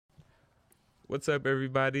What's up,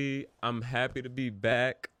 everybody? I'm happy to be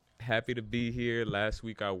back. Happy to be here. Last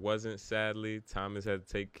week I wasn't, sadly. Thomas had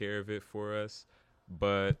to take care of it for us.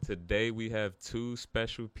 But today we have two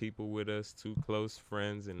special people with us, two close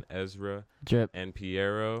friends in Ezra and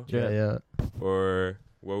Piero. Yeah. Or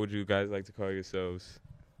what would you guys like to call yourselves?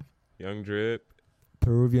 Young Drip?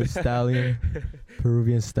 Peruvian Stallion.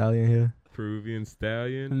 Peruvian Stallion here. Peruvian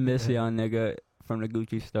Stallion? Miss young nigga from the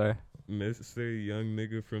Gucci store. Mr. Young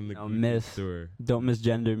Nigga from the Gucci miss. store. Don't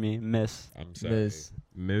misgender me, miss. I'm sorry.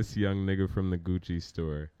 Miss Young Nigga from the Gucci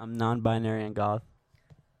store. I'm non-binary and goth.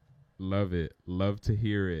 Love it. Love to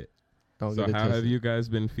hear it. Don't So get it how have twisted. you guys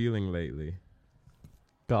been feeling lately?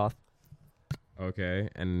 Goth. Okay,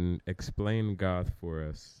 and explain goth for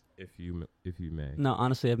us, if you may. No,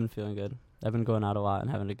 honestly, I've been feeling good. I've been going out a lot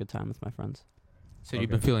and having a good time with my friends. So you've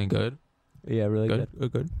been feeling good? Yeah, really good.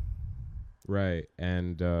 Good. Right,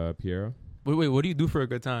 and Piero? Wait, what do you do for a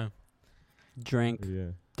good time? Drink, Yeah.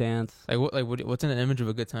 dance. What's in the image of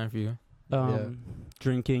a good time for you?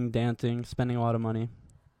 Drinking, dancing, spending a lot of money,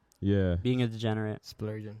 Yeah. being a degenerate.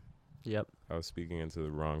 Splurging. Yep. I was speaking into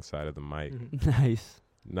the wrong side of the mic. Nice.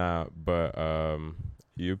 Nah, but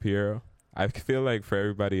you, Piero? I feel like for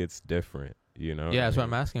everybody it's different, you know? Yeah, that's what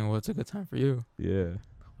I'm asking. What's a good time for you? Yeah.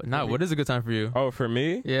 What is a good time for you? Oh, for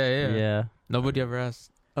me? Yeah. Nobody ever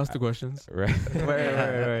asked us the questions. Right.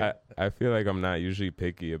 Right. I feel like I'm not usually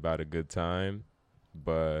picky about a good time,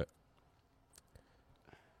 but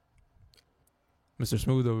Mr.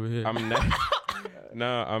 Smooth over here.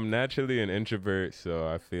 I'm naturally an introvert, so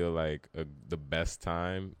I feel like the best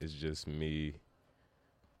time is just me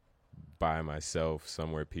by myself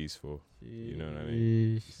somewhere peaceful. You know what I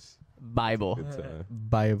mean? Bible. Good time.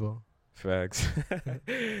 Bible. Facts.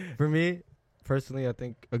 For me, personally, I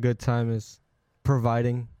think a good time is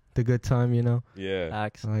providing the good time, you know? Yeah.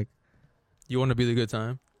 Facts. Like, You want to be the good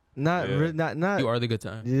time? not, Yeah. not, You are the good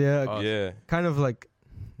time. yeah, Oh. Yeah. kind of like,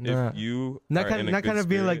 nah. If you not are kind, in a not good kind of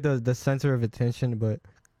being like spirit- the center of attention, but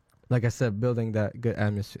like I said, building that good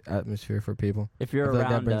atmosphere for people. If you're I feel like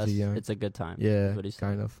that around brings us, you young. it's a good time. Yeah, That's what he's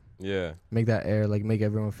kind saying. of. Yeah. Make that air, like make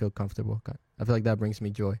everyone feel comfortable. I feel like that brings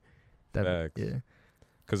me joy. Facts. Yeah.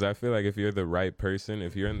 Because I feel like if you're the right person,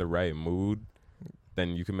 if you're in the right mood, then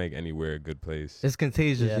you can make anywhere a good place. It's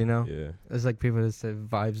contagious, Yeah. you know? Yeah. It's like people that say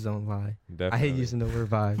vibes don't lie. Definitely. I hate using the word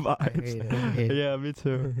vibe. I hate it. I hate it. Yeah, me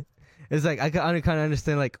too. It's like I kind of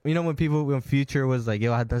understand, like, you know, when Future was like,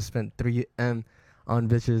 yo, I done spent 3M on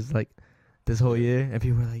bitches like this whole year, and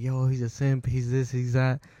people were like, yo, he's a simp, he's this, he's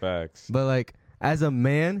that. Facts. But like as a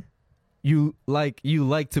man, you like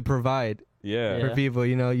to provide Yeah. for people,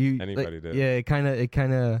 you know. Anybody like, does. yeah, it kind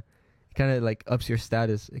of like ups your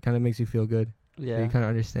status. It kind of makes you feel good. Yeah. You kind of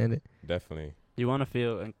understand it. Definitely. You want to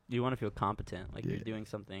feel competent, like Yeah. you're doing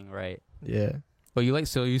something right. Yeah. But you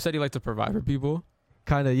said you like to provide for people.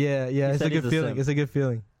 Kind of, yeah. It's a said he's good a feeling. simp. It's a good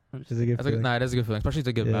feeling. It's a good feeling. It is a good feeling, especially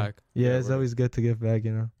to give Yeah. back. Yeah, Yeah, it's word. always good to give back,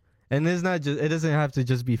 you know. And it's not just. It doesn't have to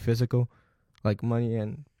just be physical, like money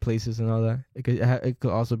and places and all that. It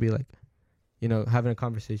could also be like, you know, having a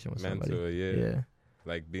conversation with Mental, somebody. yeah.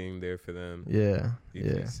 Like being there for them. Yeah.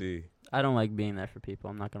 ETC. I don't like being there for people.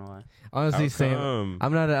 I'm not gonna lie. Honestly, How same. come?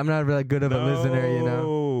 I'm not really good of a listener, you know.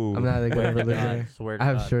 No. I'm not a good of a God, listener. swear to I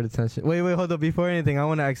have God. short attention. Wait, hold up. Before anything, I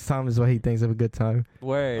want to ask Thomas what he thinks of a good time.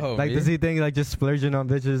 Word. Oh, Like, me? does he think like just splurging on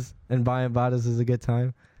bitches and buying bottles is a good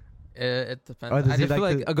time? It depends. Or does I he just feel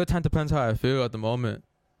like like to- a good time depends how I feel at the moment.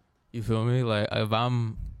 You feel me? Like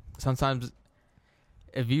sometimes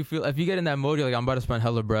if you get in that mode, you're like, I'm about to spend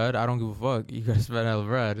hella bread. I don't give a fuck. You gotta spend hella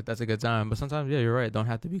bread. That's a good time. But sometimes, yeah, you're right. Don't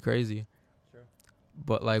have to be crazy. Sure.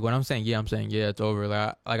 But like when I'm saying yeah, it's over.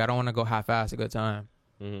 Like I don't want to go half-ass a good time.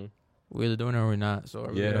 Mm-hmm. We're either doing it or we're not. So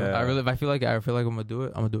I Yeah. if I feel like I'm gonna do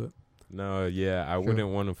it, I'm gonna do it. No, yeah. I wouldn't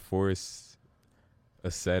want to force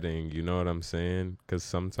a setting. You know what I'm saying? Because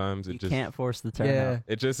sometimes You it just can't force the turn. Yeah.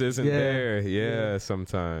 it just isn't Yeah. there. Yeah.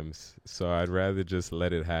 Sometimes. So I'd rather just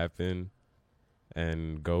let it happen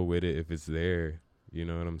and go with it if it's there. You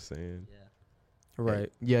know what I'm saying? Yeah.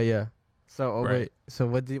 Right. Yeah. So, Right. wait. So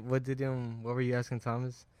what were you asking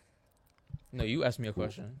Thomas? No, you asked me a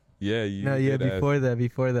question. Yeah. You No, yeah, did ask- before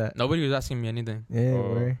that. Nobody was asking me anything. Yeah,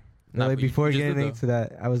 Oh. word. Nah, No, like but you before just getting did, though. into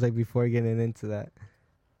that, I was like before getting into that,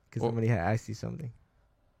 because Well- somebody had asked you something.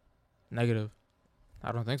 Negative.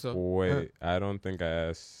 I don't think so. Wait, I don't think I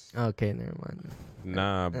asked. Okay, never mind.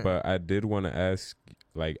 Nah, but I did want to ask,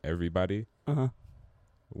 like, everybody, Uh-huh.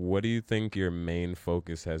 what do you think your main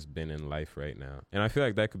focus has been in life right now? And I feel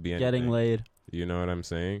like that could be anything. Getting laid. You know what I'm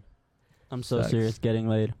saying? I'm so Sex. serious. Getting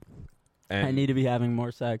laid. And I need to be having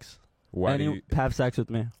more sex. why do you have sex with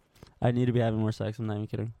me? I need to be having more sex. I'm not even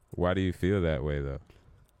kidding. why do you feel that way though?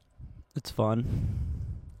 It's fun.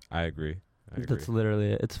 I agree. That's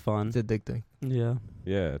literally it. It's fun. It's addicting. Yeah.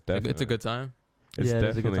 Yeah, definitely. It's a good time. It's Yeah, it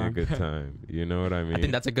is a good definitely a time. good time. You know what I mean? I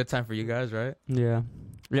think that's a good time for you guys, right? Yeah.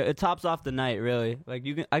 Yeah, it tops off the night, really. Like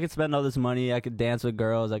I could spend all this money, I could dance with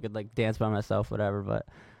girls, I could like dance by myself, whatever, but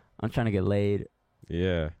I'm trying to get laid.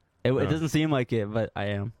 Yeah. It No. doesn't seem like it, but I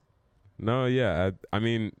am. No, yeah. I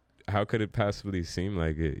mean, how could it possibly seem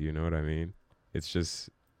like it? You know what I mean? It's just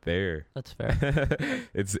there. That's fair.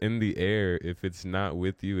 It's in the air. If it's not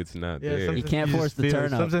with you, it's not there. You sometimes can't force just the feel it.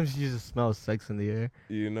 turn up. Sometimes you just smell sex in the air.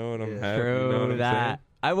 You know what I'm Yeah. having? You know what I'm saying?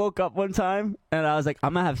 I woke up one time and I was like,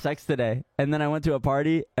 I'm gonna have sex today, and then I went to a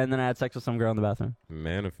party and then I had sex with some girl in the bathroom.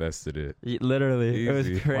 Manifested it. Literally, it was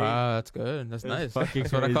Easy. crazy. Wow, that's good. That's It was nice. fucking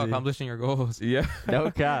That's what I call crazy. accomplishing your goals. Yeah.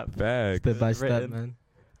 No cap. Facts. Step by step, Written. man.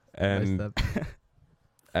 And Step by step.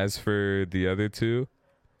 as for the other two,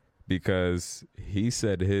 because he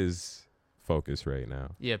said his focus right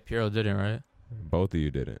now. Yeah, Piero didn't, right? Both of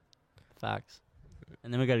you didn't. Facts.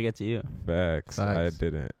 And then we gotta get to you. Facts. I Facts.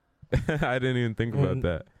 didn't. I didn't even think about Mm.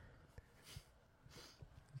 that.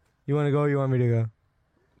 You want to go or you want me to go?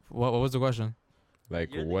 What was the question?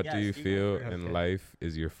 Like, You're the what do you guest. You feel go first. in Okay. life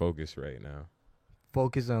is your focus right now?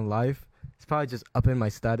 Focus on life. It's probably just upping my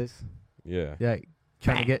status. Yeah. Yeah,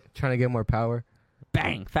 trying to get more power.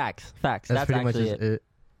 Bang. Facts. Facts. That's That's pretty much actually just it. it.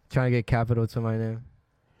 Trying to get capital to my name.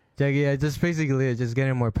 Yeah, just basically it. Just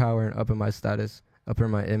getting more power and upping my status,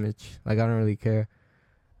 upping my image. Like I don't really care,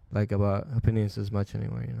 like about opinions as much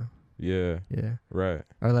anymore. You know. Yeah. Yeah. Right.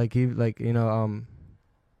 Or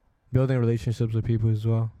building relationships with people as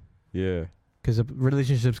well. Yeah. Because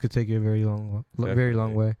relationships could take you a very long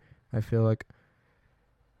Definitely. way. I feel like.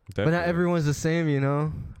 But not Definitely. everyone's the same, you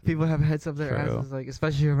know. People have heads up their True. asses, like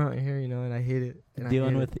especially around here, you know. And I hate it. And I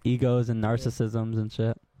Dealing hate with egos and narcissisms and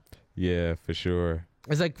shit. Yeah, for sure.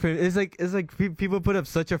 It's like people put up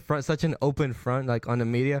such an open front, like on the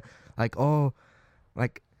media, like you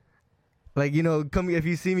know, come if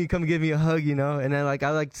you see me, come give me a hug, you know, and then like I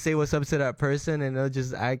like to say what's up to that person, and they'll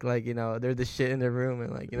just act like you know they're the shit in their room,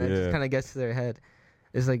 and like you know it Yeah. just kind of gets to their head.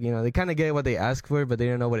 It's like you know they kind of get what they ask for, but they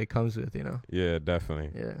don't know what it comes with, you know. Yeah,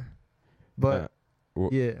 definitely. Yeah, but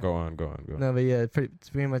yeah, Go on. no, but yeah, it's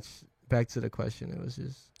pretty much back to the question. It was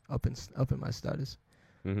just up in my status,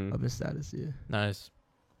 Mm-hmm. up in status, yeah. Nice.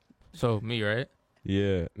 So me, right?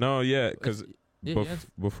 Yeah. No, yeah, because Yeah,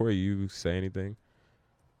 before you say anything,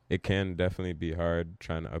 it can definitely be hard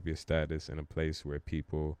trying to up your status in a place where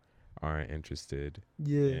people aren't interested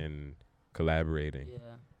Yeah. in collaborating.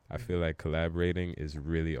 I feel like collaborating is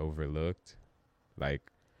really overlooked,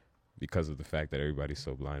 like because of the fact that everybody's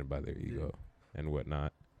so blinded by their ego and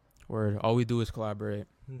whatnot. Word. All we do is collaborate.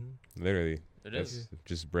 Mhm. Literally, It that's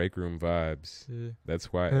just break room vibes. Yeah.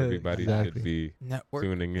 That's why Yeah, everybody exactly. should be Network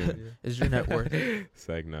tuning in. Yeah. is your network. It's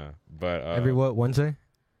like nah, but Every what Wednesday?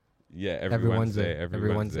 yeah, every Wednesday, every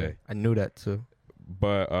Every Wednesday. I knew that too.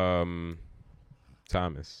 But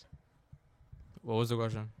Thomas, What was the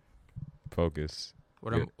question? focus.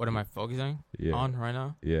 What am I focusing Yeah, on right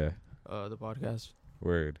now? yeah. The podcast.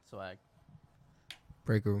 Word. Swag.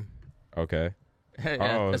 Break room. Okay.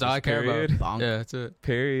 Yeah, Oh, that's all I just care period? about. Yeah, that's it.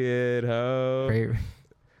 Period. Ho. Break.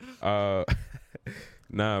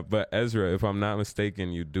 Nah, but Ezra, if I'm not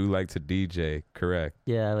mistaken, you do like to DJ, correct?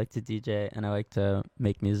 Yeah, I like to DJ and I like to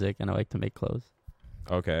make music and I like to make clothes.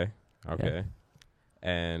 Okay.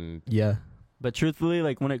 And Yeah. But truthfully,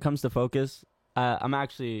 like when it comes to focus, I'm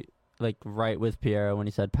actually like right with Piero when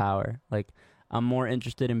he said power. Like I'm more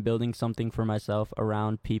interested in building something for myself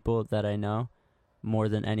around people that I know more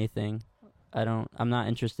than anything. I'm not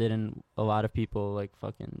interested in a lot of people like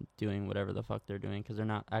fucking doing whatever the fuck they're doing because they're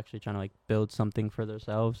not actually trying to like build something for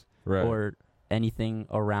themselves right. or anything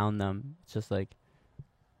around them. It's just like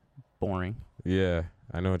boring. Yeah,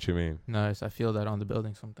 I know what you mean. Nice. I feel that on the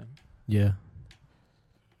building something. Yeah.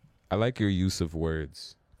 I like your use of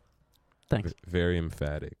words. Thanks. Very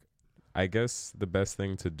emphatic. I guess the best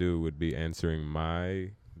thing to do would be answering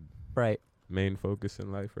my Right. main focus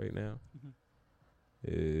in life right now Mm-hmm.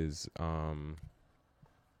 is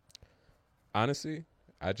honestly,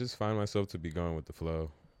 I just find myself to be going with the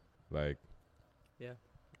flow. Like, Yeah.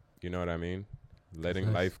 you know what I mean? Letting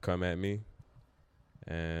Nice. life come at me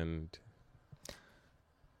and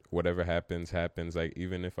whatever happens. Like,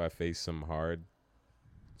 even if I face something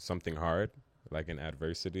hard, like an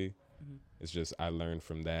adversity, it's just I learned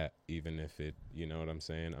from that, even if it, you know what I'm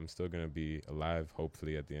saying? I'm still going to be alive,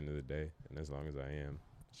 hopefully, at the end of the day. And as long as I am,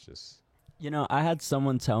 it's just... You know, I had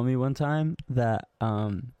someone tell me one time that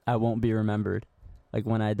I won't be remembered. Like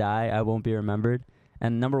when I die, I won't be remembered.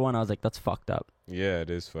 And number one, I was like, that's fucked up. Yeah, it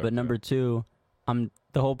is fucked But number up. two,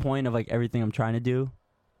 the whole point of like everything I'm trying to do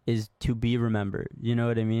is to be remembered. You know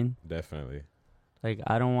what I mean? Definitely. Like,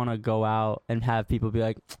 I don't want to go out and have people be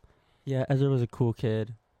like, yeah, Ezra was a cool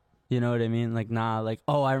kid. You know what I mean? Like, nah, like,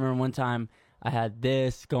 oh, I remember one time I had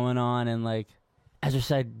this going on and, like, Ezra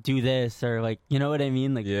said do this, or, like, you know what I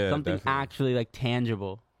mean? Like, Yeah, something definitely. actually, like,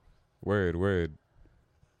 tangible. Word.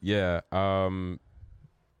 Yeah.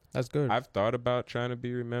 That's good. I've thought about trying to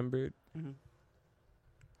be remembered.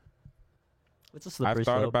 It's a slippery I've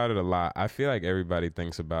thought slope. about it a lot. I feel like everybody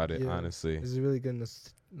thinks about it, Yeah. honestly. It's a really good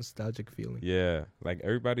nostalgic feeling. Yeah. Like,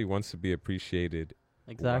 everybody wants to be appreciated.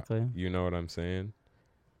 Exactly. You know what I'm saying?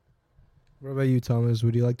 What about you, Thomas?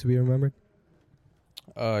 Would you like to be remembered?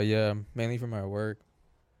 Yeah, mainly for my work.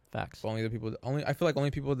 Facts. Only the people. I feel like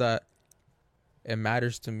only people that it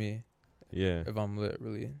matters to me Yeah. if I'm lit.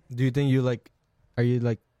 Really. Do you think are you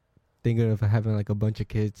like thinking of having like a bunch of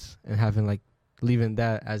kids and having like leaving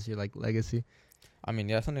that as your like legacy? I mean,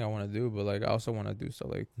 yeah, that's something I want to do, but like I also want to do stuff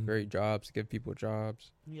like Mhm. create jobs, give people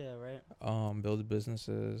jobs, Yeah, right. build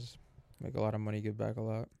businesses, make a lot of money, give back a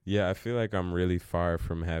lot. Yeah, I feel like I'm really far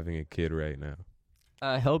from having a kid right now.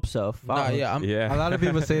 I hope so. Nah, Fuck. yeah, Yeah. A lot of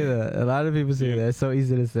people say that. A lot of people say Yeah. that. It's so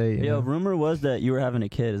easy to say. You Yo, know? rumor was that you were having a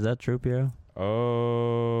kid. Is that true, Piero?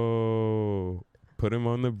 Oh, put him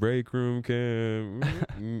on the break room, Kim.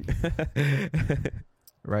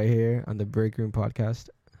 Right here on the BreakRoom podcast.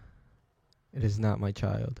 It is not my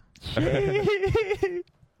child.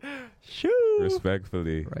 Shoo.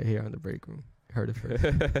 Respectfully. Right here on the BreakRoom. Heard it first.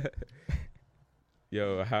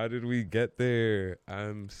 Yo, how did we get there?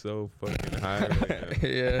 I'm so fucking high right now.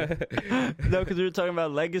 Yeah. No, because we were talking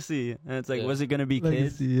about legacy, and it's like, Yeah. was it gonna be kids?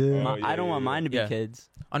 Legacy, yeah. Oh, yeah, I don't want yeah, mine to be yeah. kids,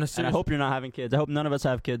 On a and I serious, hope you're not having kids. I hope none of us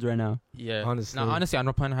have kids right now. yeah. Honestly. Honestly, I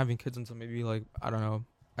don't plan on having kids until maybe like I don't know.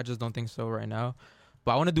 I just don't think so right now.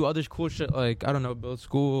 But I want to do other cool shit like I don't know, build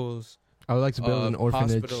schools, I would like to build an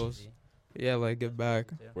orphanage. hospitals. Yeah, like give back.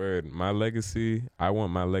 Word. My legacy, I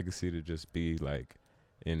want my legacy to just be like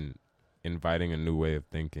in inviting a new way of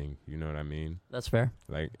thinking. You know what I mean? That's fair.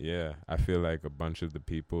 Like, yeah, I feel like a bunch of the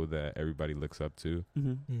people that everybody looks up to,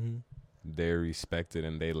 Mm-hmm. they're respected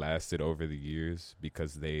and they lasted over the years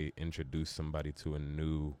because they introduced somebody to a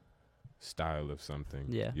new style of something.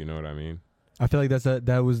 Yeah. You know what I mean? I feel like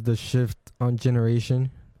that was the shift on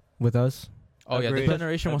generation with us. Oh yeah, Agreed. the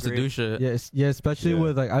generation wants to do shit. Yes, yeah, especially Yeah.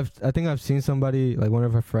 with like I think I've seen somebody like one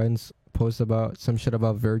of our friends post about some shit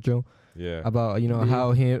about Virgil, Yeah. about Yeah.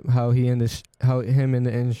 how him in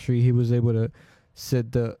the industry he was able to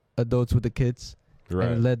sit the adults with the kids Right.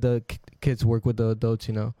 and let the kids work with the adults,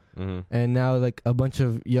 Mm-hmm. And now like a bunch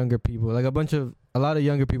of younger people, like a lot of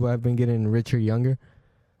younger people have been getting richer younger.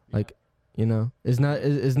 Like, it's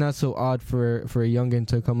not so odd for a youngin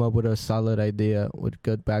to come up with a solid idea with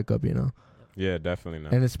good backup, Yeah, definitely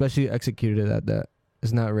not. and especially executed at that.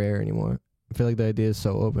 It's not rare anymore. I feel like the idea is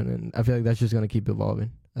so open, and I feel like that's just gonna keep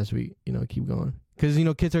evolving as we, keep going. Because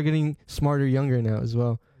kids are getting smarter younger now as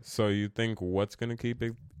well. So you think what's gonna keep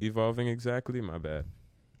it evolving exactly? My bad.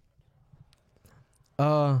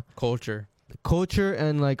 Culture. Culture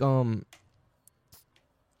and like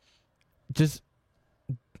just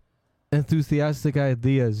enthusiastic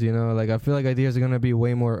ideas. Like I feel like ideas are gonna be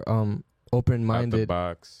way more Out the open-minded.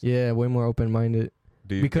 box. Yeah, way more open-minded.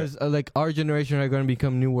 Do you Because like our generation are gonna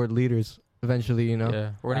become new world leaders eventually.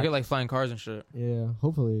 Yeah, we're gonna get like flying cars and shit. Yeah,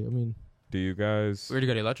 hopefully. I mean, do you guys We already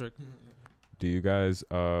got electric.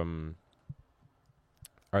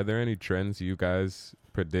 are there any trends you guys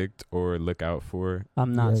predict or look out for?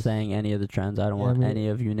 I'm not Yes. saying any of the trends. I don't Yeah, want I mean- any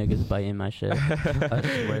of you niggas biting my shit. I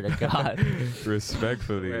swear to God.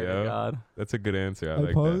 Respectfully, Swear to yo. God. That's a good answer. I I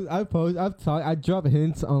like pose, that. I've talked, I drop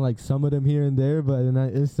hints on like some of them here and there, but then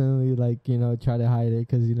I instantly like try to hide it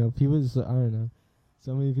because people just, I don't know,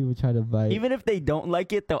 so many people try to bite. Even if they don't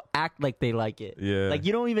like it, they'll act like they like it. Yeah. Like,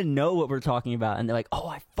 you don't even know what we're talking about, and they're like, "Oh,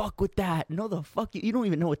 I fuck with that." No, the fuck you don't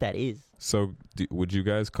even know what that is. So, would you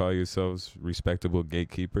guys call yourselves respectable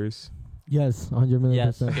gatekeepers? Yes, 100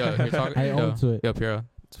 Yes. million%. Yo, you're talking. I own to it. Yo, Piero,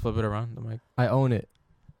 let's flip it around. The mic. I own it.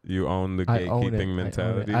 You own the I own it. gatekeeping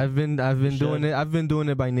mentality. I've been You doing should. it. I've been doing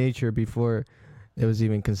it by nature before it was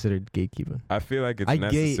even considered gatekeeping. I feel like it's I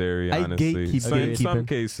gate- necessary, I honestly. gatekeep So in some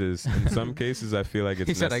gatekeeping. cases, I feel like it's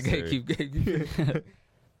He said I necessary. gatekeep.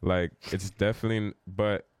 Like, it's definitely,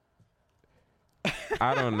 but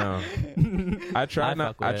I don't know. I try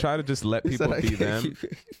to just let people be them,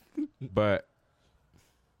 but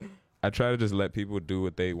I try to just let people do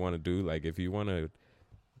what they want to do. Like, if you want to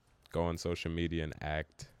go on social media and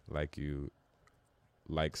act like you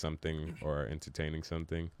like something or entertaining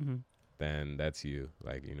something, then that's you.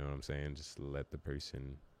 Like, you know what I'm saying? Just let the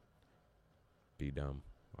person be dumb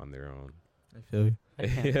on their own. I feel you. I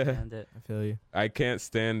can't Yeah. stand it. I feel you. I can't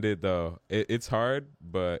stand it though. It's hard,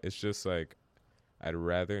 but it's just like I'd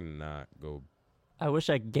rather not go. I wish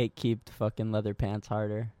I gatekeeped fucking leather pants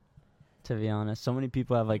harder. To be honest, so many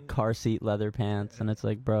people have like car seat leather pants, and it's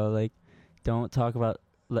like, bro, like, don't talk about,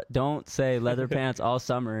 don't say leather pants all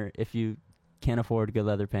summer if you can't afford good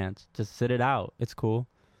leather pants. Just sit it out. It's cool.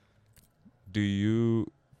 Do you?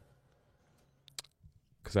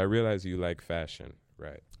 Because I realize you like fashion,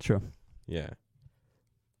 right? True. Yeah.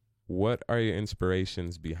 What are your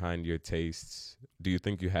inspirations behind your tastes? Do you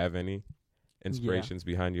think you have any inspirations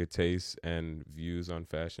behind your tastes and views on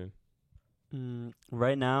fashion?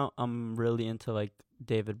 Right now, I'm really into like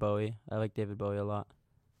David Bowie. I like David Bowie a lot.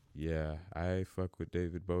 Yeah, I fuck with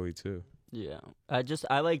David Bowie too. Yeah, I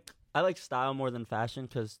like style more than fashion,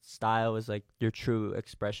 because style is like your true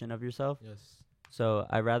expression of yourself. Yes. So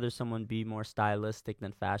I'd rather someone be more stylistic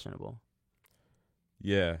than fashionable.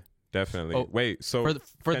 Yeah, definitely. Oh, Wait, so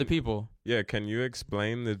for the can- people. yeah, can you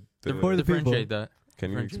explain the For the people. differentiate that.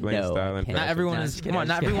 can you differentiate- explain No, style I and can't. Not fashion? everyone No, is. just Come on, kidding,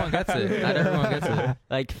 not just everyone gets it. Not everyone gets it.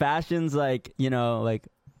 Like fashion's like, you know, like,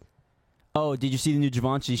 oh, did you see the new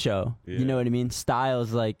Givenchy show? Yeah. You know what I mean? Style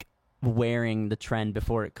is like wearing the trend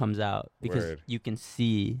before it comes out, because Word. you can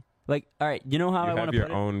see. Like, all right, you know how You I want have to your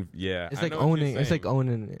put it? own. Yeah, It's I like know what you're owning. It's like saying.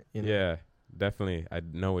 owning it. You know? Yeah, definitely. I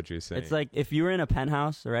know what you're saying. It's like if you were in a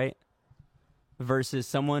penthouse, right? Versus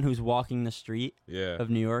someone who's walking the street yeah, of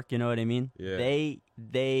New York, you know what I mean? Yeah.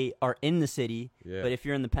 They are in the city, yeah. but if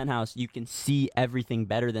you're in the penthouse, you can see everything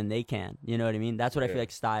better than they can. You know what I mean? That's what I Yeah. feel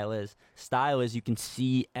like style is. Style is you can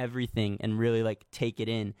see everything and really like take it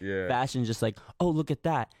in. yeah, Fashion's just like, oh, look at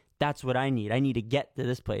that. That's what I need. I need to get to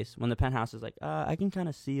this place. When the penthouse is like, I can kind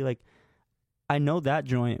of see, like, I know that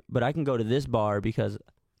joint, but I can go to this bar because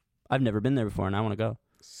I've never been there before and I want to go.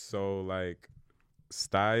 So like,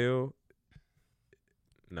 style.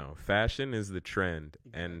 No, fashion is the trend,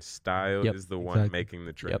 and style Yep. is the one Exactly. making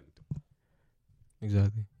the trend.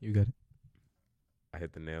 Exactly. You got it. I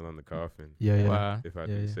hit the nail on the coffin. Yeah, yeah. Wow. If I Yeah,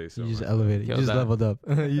 do yeah. say so. You just myself. elevated. You Killed just that. leveled up.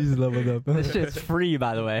 You just leveled up. This shit's free,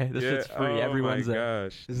 by the way. This shit's free. Oh Everyone's my a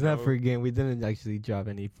gosh. It's not No. free game. We didn't actually drop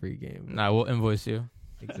any free game. Nah, we'll invoice you.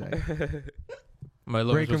 Exactly. My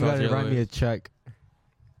lowers BreakRoom will talk got to to your write me a lawyers. check.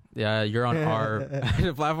 Yeah, you're on our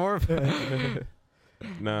platform.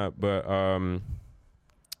 Nah, but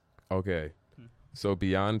okay. So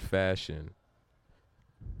beyond fashion,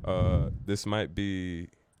 this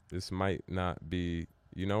might not be.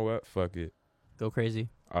 You know what? Fuck it. go crazy.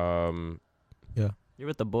 Um, You're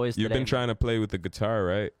with the boys you've today. been trying to play with the guitar,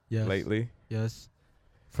 right? Yes. Lately. Yes.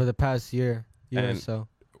 For the past year or And- so.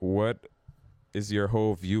 What is your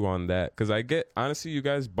whole view on that? Because I get honestly, you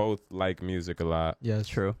guys both like music a lot. Yes.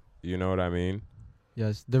 True. You know what I mean?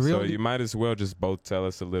 Yes. The real So you might as well just both tell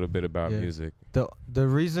us a little bit about Yeah. music. the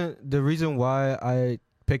reason why I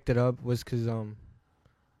picked it up was because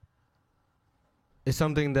it's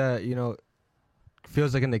something that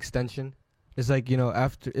feels like an extension. It's like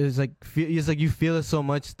after it's like you feel it so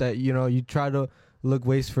much that you try to look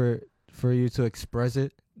ways for you to express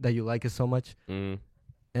it, that you like it so much, Mm.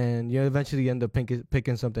 and you eventually end up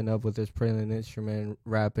picking something up, with this playing an instrument,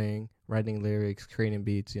 rapping, writing lyrics, creating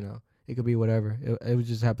beats. It could be whatever. It would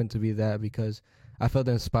just happen to be that because I felt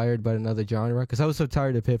inspired by another genre, because I was so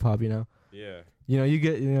tired of hip hop. Yeah. You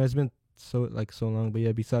get it's been so long, but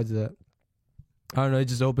yeah. Besides that, I don't know. It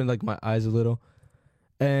just opened like my eyes a little,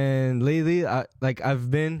 and lately I'm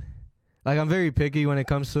very picky when it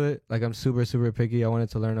comes to it. Like I'm super picky. I wanted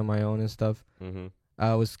to learn on my own and stuff. Mm-hmm.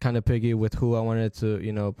 I was kind of picky with who I wanted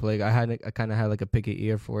to play. I kind of had like a picky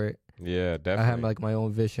ear for it. Yeah, definitely. I had like my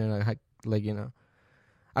own vision. I had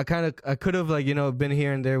I could have been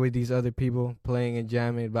here and there with these other people playing and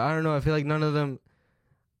jamming, but I don't know. I feel like none of them.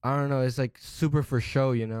 I don't know. It's like super for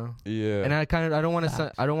show, Yeah. And I don't want to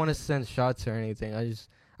Facts. I don't want to send shots or anything. I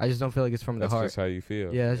just don't feel like it's from That's the heart. just how you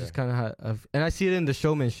feel. Yeah, it's just kind of how. And I see it in the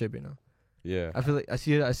showmanship. Yeah. I feel like I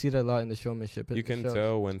see it a lot in the showmanship. You at the can shows.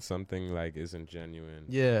 tell when something like isn't genuine.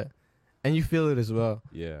 Yeah, and you feel it as well.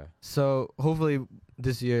 Yeah. So hopefully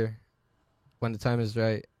this year, when the time is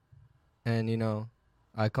right, and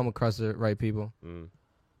I come across the right people, Mm.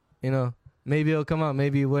 maybe it'll come out,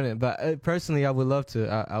 maybe it wouldn't. But personally, I would love to.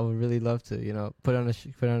 I would really love to. Put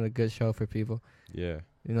on a good show for people. Yeah.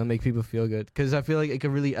 Make people feel good. Because I feel like it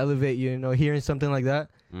could really elevate you. Hearing something like that,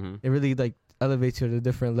 Mm-hmm. it really like elevates you at a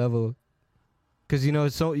different level.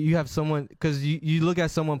 Because so you have someone. Because you look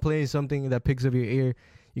at someone playing something that picks up your ear,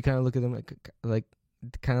 you kind of look at them like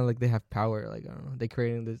kind of like they have power. Like I don't know, they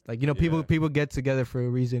creating this. Like Yeah. people get together for a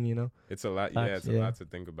reason. It's a lot. Yeah, it's a Yeah. lot to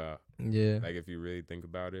think about. Yeah. Like if you really think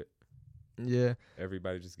about it, Yeah.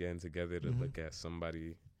 everybody just getting together to Mhm. look at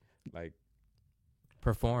somebody like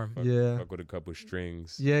perform. Yeah. Fuck with a couple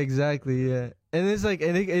strings. Yeah, exactly. Yeah, and it's like,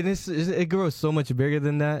 and it grows so much bigger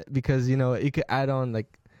than that because you could add on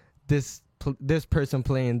like this person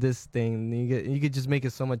playing this thing. You could just make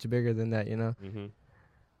it so much bigger than that, Mm-hmm.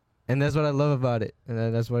 And that's what I love about it,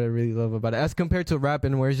 and that's what I really love about it. As compared to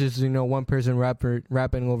rapping, where it's just one person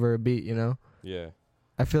rapping over a beat. Yeah.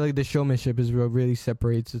 I feel like the showmanship is what really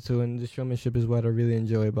separates the two, and the showmanship is what I really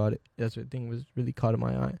enjoy about it. That's what thing was really caught in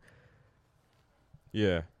my eye.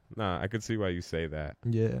 Yeah. Nah, I could see why you say that.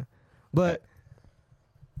 Yeah, but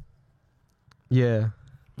yeah,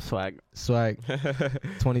 Swag.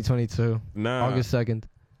 2022, Nah. August 2nd.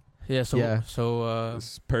 Yeah. So Yeah.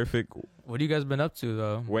 It's perfect. what have you guys been up to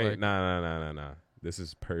though? Wait, Like, nah. This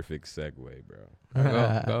is perfect segue,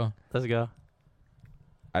 bro. go. Let's go.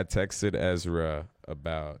 I texted Ezra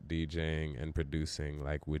about DJing and producing,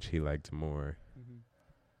 like which he liked more.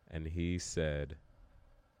 And he said,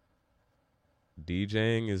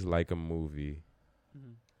 DJing is like a movie.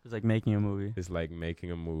 It's like making a movie, It's like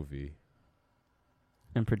making a movie.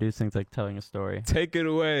 and producing is like telling a story. Take it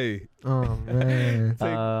away. Oh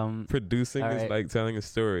man. Producing is alright. like telling a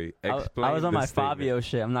story. I Explain was on the my statement. Fabio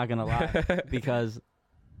shit. I'm not gonna lie, because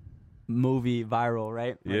movie viral,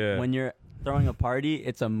 right? Like, Yeah. when you're throwing a party,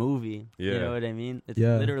 it's a movie. Yeah. You know what I mean? It's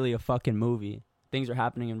Yeah. literally a fucking movie. Things are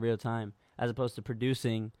happening in real time, as opposed to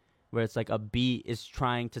producing, where it's like a beat is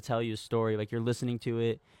trying to tell you a story. Like, you're listening to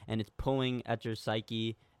it, and it's pulling at your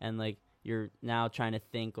psyche, and like you're now trying to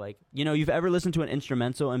think. Like, you've ever listened to an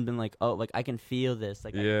instrumental and been like, oh, like I can feel this.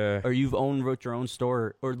 Like, Yeah. or you've wrote your own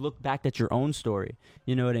story, or look back at your own story.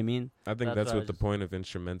 You know what I mean? I think That's that's what I what the just- point of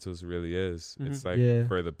instrumentals really is. It's Mhm. like Yeah.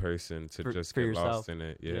 for the person to For- just for get yourself. lost in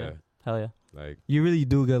it. Yeah. Yeah. Hell yeah. Like, You really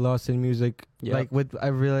do get lost in music. Yep. Like I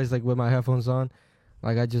realized like with my headphones on,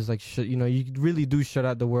 like I just like you really do shut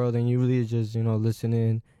out the world, and you really just listen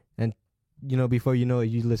in, and before you know it,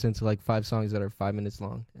 you listen to like 5 songs that are 5 minutes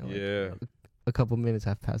long. And, like, yeah. a couple minutes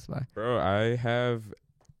have passed by. Bro, I have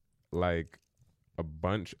like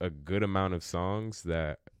a good amount of songs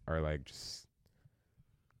that are like just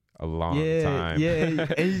a long time. Yeah,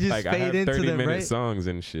 and you just like I fade have into 30 them, minute right? songs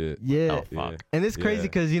and shit. Yeah. Oh, fuck. And it's crazy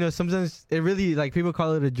Yeah. because sometimes it really like people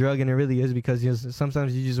call it a drug, and it really is because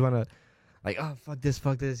sometimes you just want to like, oh fuck this,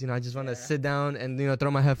 I just want to sit down and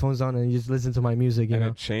throw my headphones on and just listen to my music, And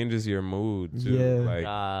it changes your mood too. Yeah.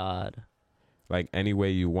 God. Like any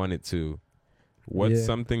way you want it to. What's Yeah.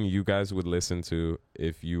 something you guys would listen to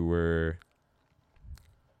if you were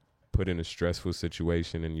put in a stressful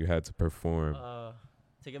situation and you had to perform?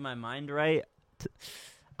 To get my mind right,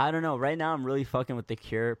 I don't know. Right now, I'm really fucking with The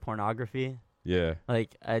Cure, Pornography. Yeah.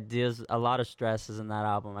 Like, there's a lot of stresses in that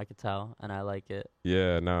album, I could tell, and I like it.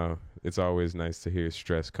 Yeah, no. It's always nice to hear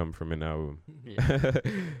stress come from an album. Yeah.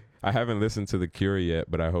 I haven't listened to The Cure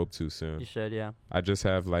yet, but I hope to soon. You should, yeah. I just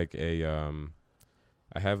have like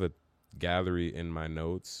I have a gallery in my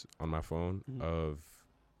notes on my phone Mhm. of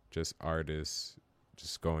just artists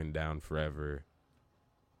just going down forever.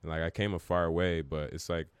 And like I came a far way, but it's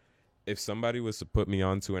like if somebody was to put me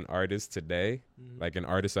onto an artist today, like an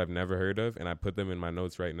artist I've never heard of, and I put them in my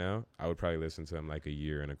notes right now, I would probably listen to them like a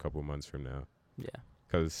year and a couple months from now. Yeah.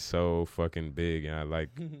 Cause it's so fucking big, and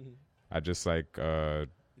I just like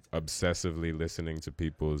obsessively listening to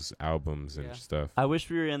people's albums and Yeah. stuff. I wish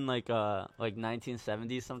we were in like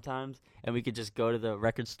 1970s sometimes, and we could just go to the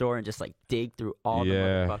record store and just like dig through all the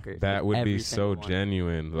motherfuckers. that like, would every be single so one.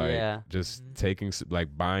 genuine. Like Yeah. just taking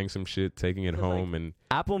like buying some shit, taking it 'Cause, like, home, and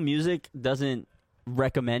Apple Music doesn't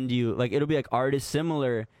recommend you, like, it'll be like artists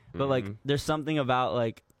similar, but like Mhm. there's something about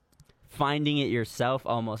like finding it yourself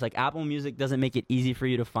almost. Like, Apple Music doesn't make it easy for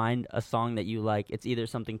you to find a song that you like. It's either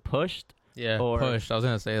something pushed, Yeah, Or- pushed. I was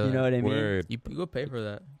gonna say that. you know what I mean? Word. You go pay for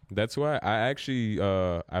that. That's why I actually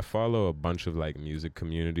I follow a bunch of like music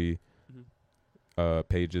community Mhm.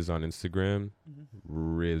 pages on Instagram. Mhm.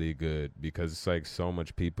 Really good, because it's like so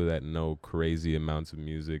much people that know crazy amounts of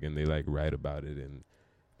music, and they like write about it in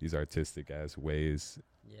these artistic ass ways.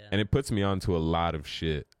 Yeah. And it puts me on to a lot of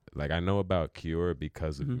shit. Like I know about Cure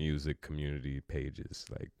because of Mhm. music community pages.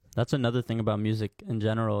 Like That's another thing about music in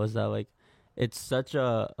general, is that like it's such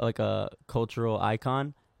a cultural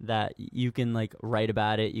icon that you can like write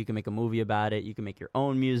about it, you can make a movie about it, you can make your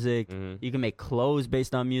own music, you can make clothes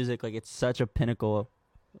based on music. Like, it's such a pinnacle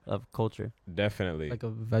of culture. definitely. Like a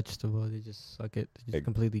vegetable, they just suck it, they just Like-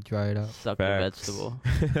 completely dry it out. Suck a Facts. vegetable.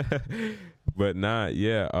 But nah,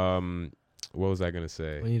 yeah. What was I gonna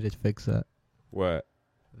say? We need to fix that. What?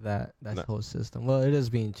 That's No. the whole system. Well, it is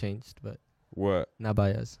being changed, but What? not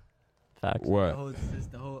by us. Facts. What?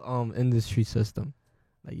 The whole industry system,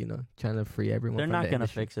 like trying to free everyone. They're from not the gonna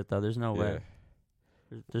industry. fix it though. There's no Yeah. way.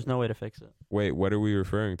 There's no way to fix it. Wait, what are we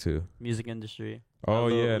referring to? Music industry. Oh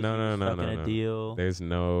Lil yeah, Uzi no, was stuck in a deal, There's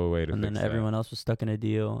no way to and fix then that. everyone else was stuck in a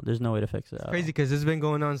deal. There's no way to fix it. at Crazy all. because it's been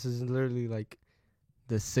going on since literally like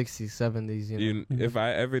the 60s, 70s. You know. If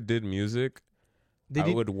I ever did music, Did I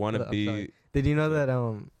you, would want to I'm be. sorry. Did you know that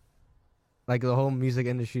like the whole music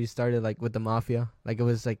industry started like with the mafia? Like it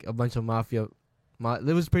was like a bunch of mafia.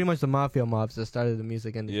 It was pretty much the mafia mobs that started the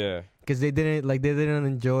music industry. Yeah, Because they didn't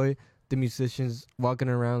enjoy the musicians walking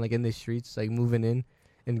around like in the streets, like moving in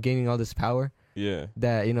and gaining all this power. yeah,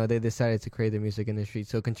 That they decided to create the music industry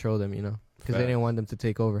to control them. Because they didn't want them to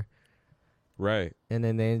take over. right. And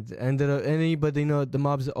then they ended up, but the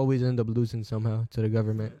mobs always end up losing somehow to the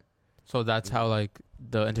government. So that's how like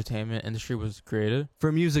the entertainment industry was created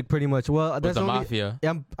For music, pretty much. Well, with that's the only, mafia.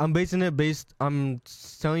 Yeah, I'm basing it I'm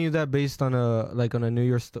telling you that based on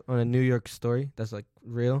a New York story that's like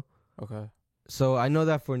real. Okay. So I know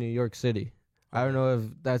that for New York City. I don't know if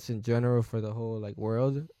that's in general for the whole like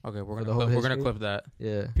world. Okay, we're For the gonna whole clip, we're gonna history? clip that.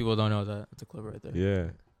 Yeah. People don't know that. It's a clip right there. Yeah,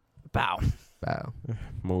 Bow. Wow.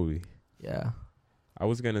 movie. Yeah. I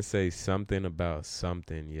was gonna say something about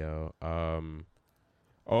something, yo.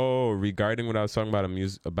 Regarding what I was talking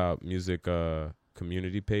about music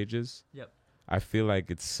community pages. Yep. I feel like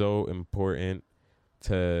it's so important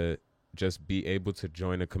to just be able to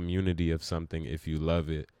join a community of something if you love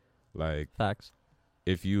it. Like Facts.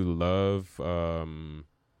 if you love Mm.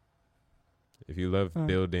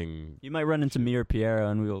 building, You might run into me or Piero,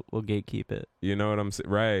 and we'll gatekeep it. you know what I'm saying?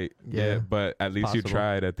 Right. Yeah. But at least you Possible.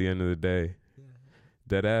 tried at the end of the day.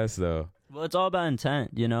 Dead ass though. Well, it's all about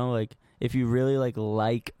intent, Like if you really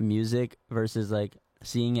like music versus like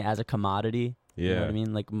seeing it as a commodity. Yeah. You know what I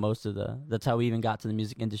mean? Like that's how we even got to the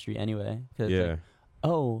music industry anyway. 'Cause it's Yeah. like,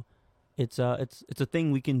 oh, it's a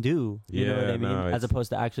thing we can do. You know what Yeah, I mean? no, As it's-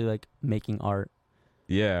 opposed to actually like making art.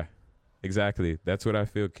 Yeah, exactly. That's what I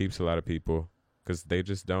feel keeps a lot of people because they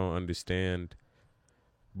just don't understand.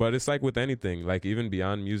 But it's like with anything, like even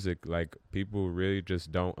beyond music, like people really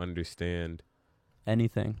just don't understand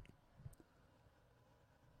Anything.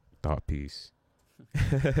 thought piece.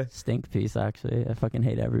 Stink piece, actually. I fucking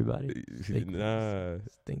hate everybody. Nah,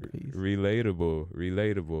 Stink piece.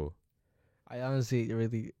 relatable. I honestly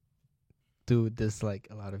really do dislike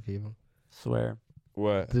a lot of people. Swear.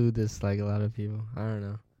 What? Do dislike a lot of people. I don't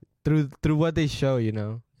know. Through what they show,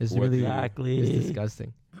 it's What really do you- Exactly. it's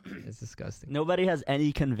disgusting. It's disgusting. Nobody has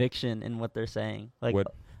any conviction in what they're saying.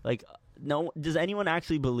 No, does anyone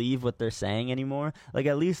actually believe what they're saying anymore? Like,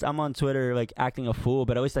 at least I'm on Twitter, like, acting a fool,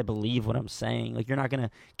 but at least I believe what I'm saying. Like, you're not going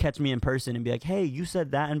to catch me in person and be like, hey, you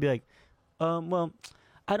said that, and be like, well,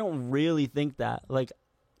 I don't really think that. Like,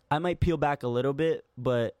 I might peel back a little bit,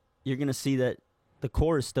 but you're going to see that the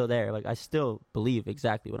core is still there. Like, I still believe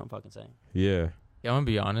exactly what I'm fucking saying. Yeah. Yeah, I'm gonna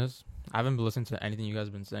be honest. I haven't been listening to anything you guys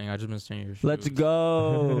have been saying. I just been saying your shoes. Let's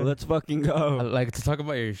go. Let's fucking I go. like to talk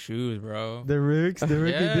about your shoes, bro. The Ricky Yeah,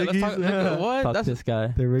 let's Dickies. talk. Look, what? Fuck That's this guy.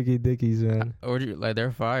 The Ricky Dickies, man. or do you, like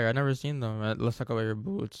they're fire. I never seen them. Let's talk about your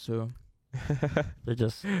boots too. They're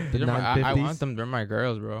just, These are I 950s? want them. They're my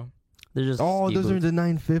girls, bro. they're just. Oh, ski those are boots. the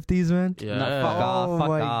 950s, man. Yeah. No, fuck off. Oh Fuck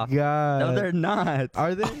my off. god. No, they're not.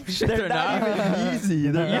 Are they? They're not even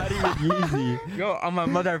Yeezy. They're not even Yeezy. Yo, on my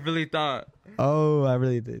mother, I really thought. Oh, I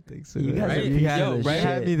really did think so. You man. guys are you pieces had, of you shit.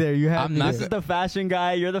 had me there. You had I'm me not there. This is the fashion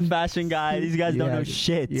guy. You're the fashion guy. These guys You don't had know it.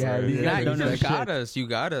 shit. You had it. These Yeah, guys you don't know you shit. got us. You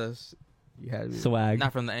got us. You had me. Swag.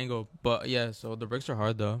 Not from the angle, but yeah. So the bricks are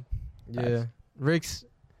hard though. Yeah. Rick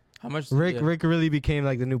How much? Rick yeah. really became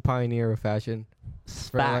like the new pioneer of fashion.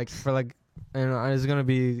 For Facts. like it's gonna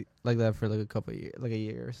be like that for like a couple of years, like a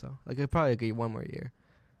year or so. Like probably like one more year.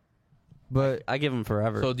 But I give them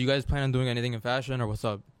forever. So do you guys plan on doing anything in fashion or what's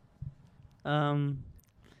up? I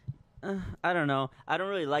don't know. I don't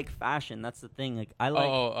really like fashion. That's the thing. Like I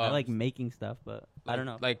like making stuff, but I don't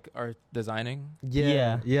know. Like art designing.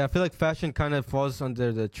 yeah. I feel like fashion kind of falls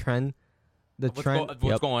under the trend. What's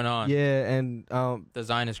going on? Yeah, and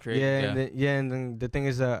Design is creative. and then the thing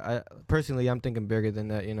is that I'm thinking bigger than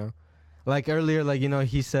that, Like earlier, like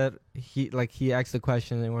he said he asked the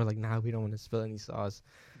question and we're like, nah, we don't want to spill any sauce.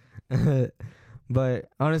 But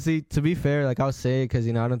honestly, to be fair, like I'll say it because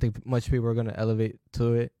I don't think much people are gonna elevate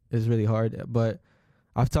to it. It's really hard. But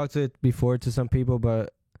I've talked to it before to some people,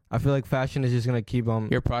 but I feel like fashion is just gonna keep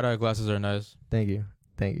Your Prada glasses are nice. Thank you,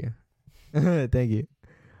 thank you.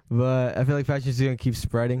 But I feel like fashion is gonna keep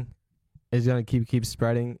spreading. It's gonna keep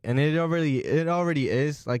spreading, and it already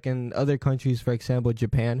is. Like in other countries, for example,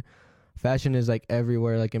 Japan, fashion is like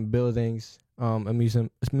everywhere, like in buildings,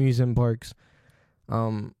 amusement parks,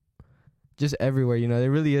 just everywhere.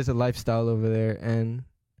 There really is a lifestyle over there, and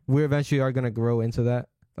we eventually are gonna grow into that.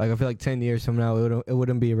 Like I feel like 10 years from now, it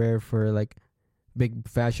wouldn't be rare for like big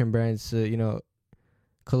fashion brands to, you know,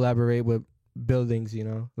 collaborate with buildings, you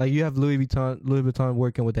know. Like you have Louis Vuitton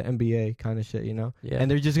working with the NBA kind of shit, you know. Yeah. And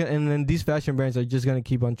they're just gonna, and then these fashion brands are just gonna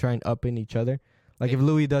keep on trying up in each other. Like if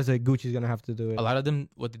Louis does it, Gucci's gonna have to do it. A lot of them,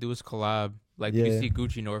 what they do is collab. Like you Yeah. see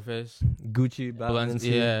Gucci, North Face. Gucci,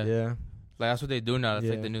 Balenciaga, yeah. Like that's what they do now. That's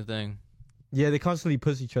like Yeah. the new thing. Yeah, they constantly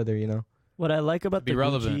push each other, you know. What I like about Be the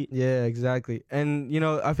relevant. Gucci, Yeah, exactly. And you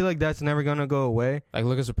know, I feel like that's never gonna go away. Like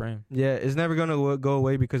look at Supreme. Yeah, it's never gonna go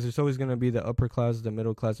away because there's always gonna be the upper class, the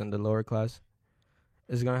middle class, and the lower class.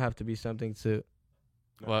 It's gonna have to be something to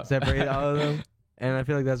What? separate all of them. And I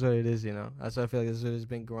feel like that's what it is, you know. That's what I feel like that's what it's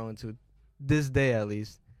been growing to this day at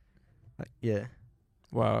least. Like, yeah.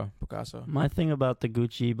 Wow, Picasso. my thing about the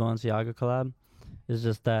Gucci Balenciaga collab is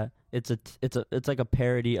just that it's like a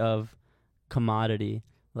parody of commodity.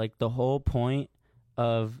 Like the whole point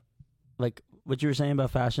of like what you were saying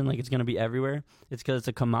about fashion, like it's gonna be everywhere. It's because it's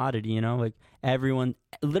a commodity, you know. Like everyone,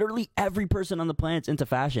 literally every person on the planet's into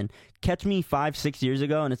fashion. Catch me 5-6 years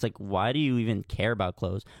ago, and it's like, why do you even care about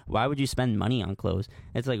clothes? Why would you spend money on clothes?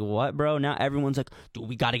 It's like, what, bro? Now everyone's like, dude,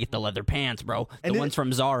 we gotta get the leather pants, bro. And The ones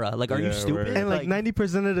from Zara. Like, are you Yeah, stupid? word. And like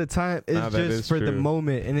 90% of the time, it's Nah, that just is for the true.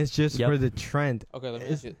 moment, and it's just Yep. for the trend. Okay, let me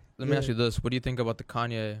It's- ask you. Let me ask you this: what do you think about the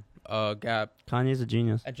Kanye Gap Kanye's a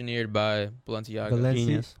genius. engineered by Balenciaga?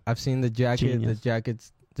 Genius. I've seen the jacket. Genius.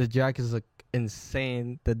 The jackets look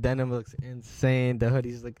insane. The denim looks insane. The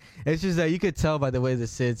hoodies look. It's just that you could tell by the way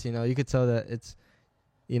this sits. You know, you could tell that it's,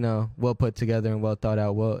 you know, well put together and well thought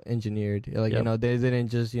out, well engineered. Like you Yep. know, they didn't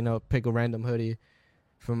just pick a random hoodie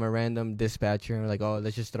from a random dispatcher and like, oh,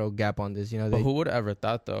 let's just throw Gap on this. You know, But they. who would have ever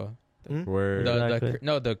thought though? Word.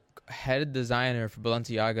 The head designer for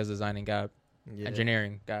Balenciaga is designing Gap, Yeah.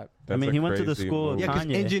 engineering Gap. That's mean, a he went to the crazy school of move. Yeah, because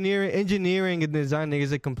Kanye. engineering and designing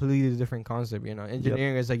is a completely different concept. You know,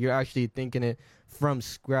 engineering is like you're actually thinking it from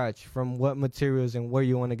scratch, from what materials and where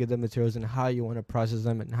you want to get the materials and how you want to process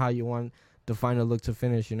them and how you want the final look to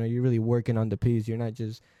finish. You know, you're really working on the piece. You're not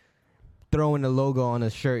just throwing a logo on a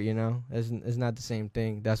shirt. You know, it's not the same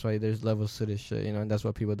thing. That's why there's levels to this shit. You know, and that's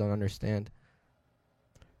what people don't understand.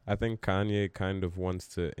 I think Kanye kind of wants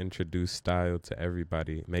to introduce style to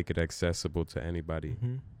everybody, make it accessible to anybody.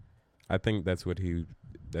 Mm-hmm. I think that's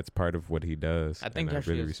part of what he does. I think and he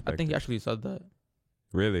really actually, respect I think he it. actually said that.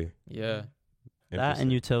 Really? Yeah. That Interesting.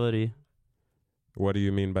 and utility. What do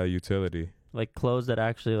you mean by utility? Like clothes that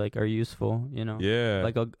actually like are useful, you know. Yeah.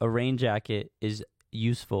 Like a rain jacket is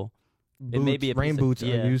useful. It may be a rain piece of- boots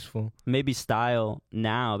yeah. are useful. Maybe style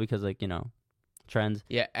now because like, you know, trends.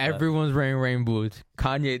 Yeah, everyone's wearing rain boots.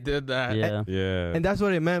 Kanye did that. Yeah. yeah. And that's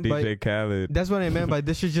what it meant by. DJ Khaled. That's what I meant by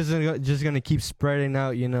this is just gonna keep spreading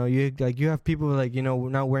out. You know, you have people like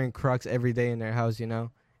not wearing Crocs every day in their house. You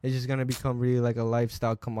know, it's just gonna become really like a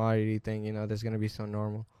lifestyle commodity thing. You know, that's gonna be so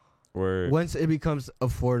normal Word. once it becomes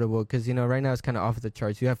affordable. Because right now it's kind of off the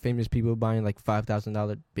charts. You have famous people buying like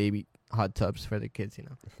 $5,000 baby hot tubs for their kids. You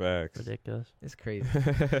know, Facts. Ridiculous. it's crazy.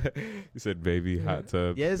 You said baby hot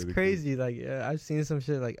tub. Yeah, it's crazy. Like I've seen some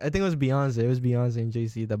shit. Like I think it was Beyonce. It was Beyonce and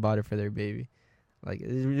Jay-Z that bought it for their baby. Like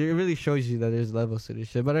it really shows you that there's levels to this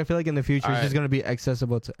shit. But I feel like in the future it's just gonna be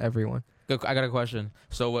accessible to everyone. I got a question.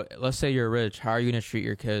 So let's say you're rich. How are you gonna treat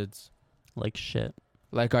your kids? Like shit.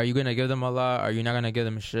 Like, are you gonna give them a lot? Are you not gonna give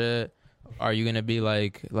them shit? Are you gonna be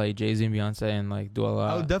like Jay-Z and Beyonce and like do a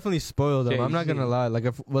lot? I would definitely spoil them. I'm not gonna lie. Like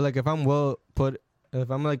if I'm well put,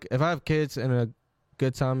 if I have kids and a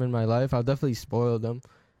good time in my life, I'll definitely spoil them.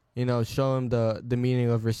 You know, show them the meaning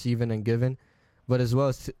of receiving and giving, but as well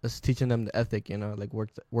as teaching them the ethic. You know, like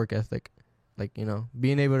work ethic, like you know,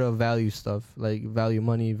 being able to value stuff, like value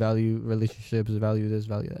money, value relationships, value this,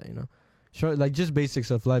 value that. You know, show like just basics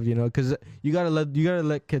of life. You know, because you gotta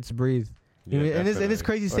let kids breathe. Yeah, You know, and it's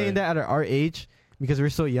crazy saying that at our age because we're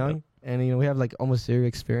so young and we have like almost zero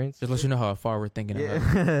experience. Just let you know how far we're thinking ahead.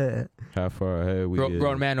 Yeah. How far ahead we is.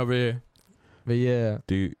 Grown man over here. But yeah,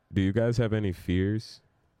 Do you guys have any fears?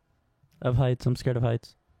 Of heights. I'm scared of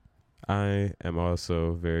heights. I am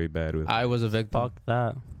also very bad with. I was a victim. Fuck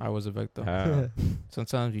that. I was a victim. How?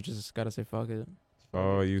 Sometimes you just gotta say fuck it.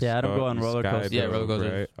 Oh, you. Yeah, I don't go on you roller coasters. skydove, Yeah, roller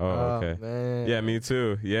coasters. Right? Oh, okay. Man. Yeah, me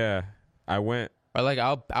too. Yeah, I went. Or like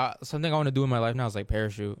something I want to do in my life now is like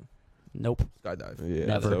parachute. Nope. Skydive. Yeah,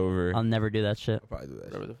 Never. it's over. I'll never do that shit. I'll probably do that.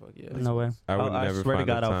 Whatever the fuck. Yeah. No way. I would I never swear to find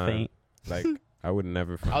God, the I'll time. faint. Like I would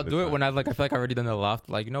never. Find I'll the do it time. when I feel like I've already done the loft.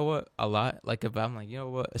 Like, you know what? A lot. Like if I'm like, you know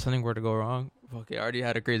what? If something were to go wrong, fuck it. I already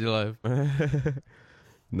had a crazy life.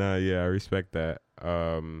 Nah, yeah, I respect that.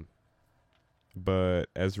 But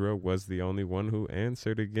Ezra was the only one who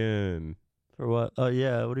answered again. For what? Oh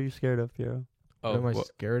yeah. What are you scared of, Piero? What am I what-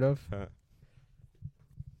 scared of?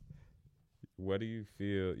 what do you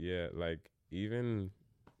feel? Yeah, like even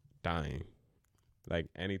dying, like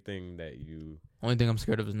anything that you, Only thing I'm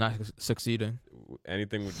scared of is not succeeding.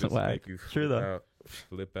 anything would just Swag. make you True, though.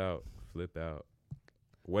 flip out.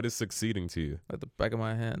 What is succeeding to you? Like the back of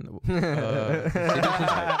my hand.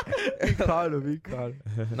 He caught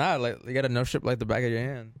him. Nah, like you gotta know shit like the back of your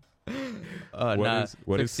hand.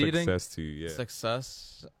 What is Succeeding? success to you? Yeah.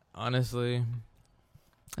 Success, honestly,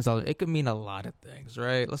 it could mean a lot of things,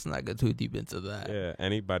 right? Let's not get too deep into that. Yeah,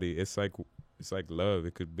 anybody. It's like love.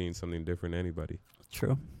 It could mean something different to anybody.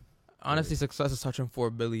 True. Honestly, success is touching 4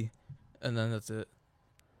 billy, and then that's it.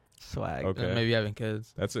 Swag. Okay. And maybe having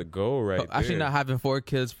kids. That's a goal, right? Actually, there. not having 4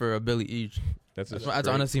 kids for $1 billion each. That's That's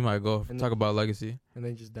honestly my goal. And Talk about legacy. And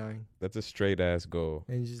then just dying. That's a straight ass goal,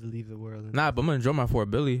 And just leave the world. Nah, but I'm gonna enjoy my 4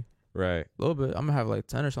 billy right? a little bit. I'm gonna have like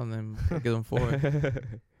 10 or something. Give them 4.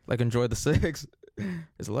 Like enjoy the 6.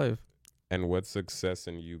 It's life. And what's success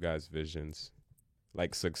in you guys' visions?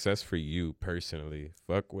 Like success for you personally.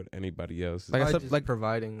 Fuck what anybody else. Like I said, just like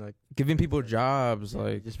providing, like giving people jobs,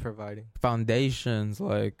 like just providing. foundations,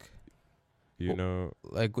 like you know,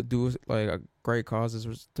 like do like great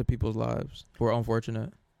causes to people's lives who are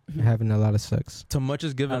unfortunate. Having a lot of sex. Too much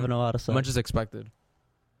is given. Having a lot of sex. Much is expected.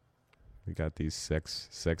 we got these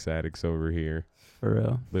sex addicts over here. For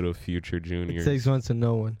real. Little future It juniors. takes one to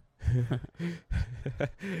know one.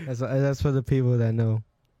 That's for the people that know.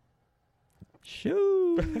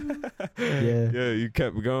 Shoo. Yeah. Yeah, you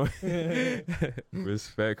kept going.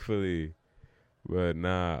 Respectfully. But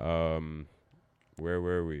nah, where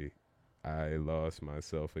were we? I lost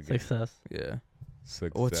myself again. Success. Yeah.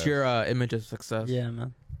 Success. What's your image of success? Yeah,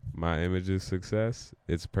 man. My image of success?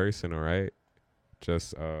 It's personal, right?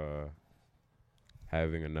 Just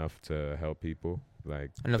having enough to help people.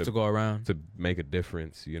 Like Enough to go around. to make a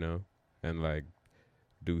difference, you know, and like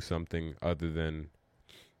do something other than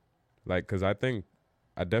like, because I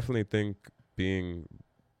definitely think being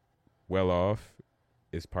well off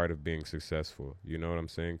is part of being successful. You know what I'm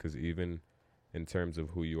saying? Because even in terms of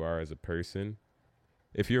who you are as a person,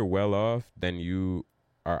 if you're well off, then you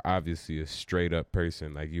are obviously a straight up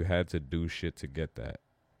person. Like you had to do shit to get that.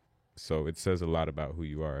 So it says a lot about who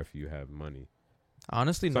you are if you have money.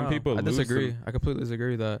 Honestly, Some no. people I lose disagree. them. I completely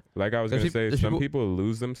disagree with that. Like I was There's going to say, there's some people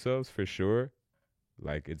lose themselves for sure.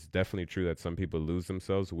 Like it's definitely true that some people lose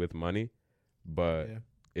themselves with money. But Yeah.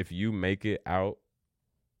 if you make it out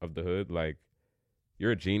of the hood, like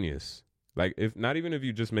you're a genius. Like if not even if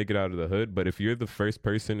you just make it out of the hood, but if you're the first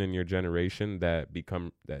person in your generation that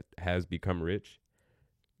has become rich,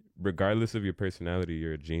 regardless of your personality,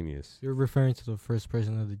 you're a genius. You're referring to the first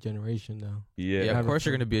person of the generation, though. Yeah. Yeah, of course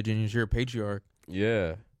you're Everything. gonna be a genius. You're a patriarch.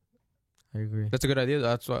 Yeah. I agree. That's a good idea.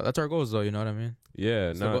 That's our goals, though. You know what I mean?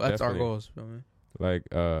 Yeah. So No, that's our definitely. goals. Feel me? Like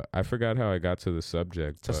I forgot how I got to the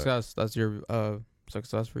subject. Success. That's your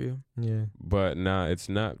success for you. Yeah. But nah, it's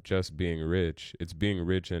not just being rich. It's being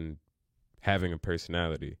rich and having a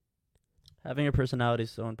personality, Having a personality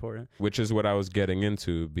is so important. which is what I was getting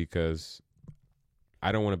into because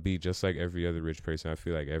I don't want to be just like every other rich person. I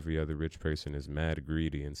feel like every other rich person is mad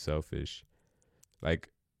greedy and selfish. Like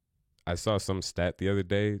I saw some stat the other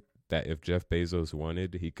day that if Jeff Bezos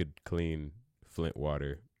wanted, he could clean Flint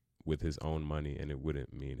water with his own money and it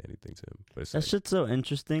wouldn't mean anything to him. But it's That like, shit's so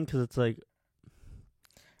interesting because it's like,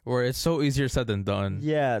 Where it's so easier said than done.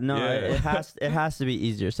 yeah, no, Yeah. it has to be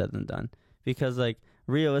easier said than done because like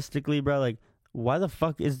realistically, bro, like why the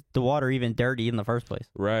fuck is the water even dirty in the first place?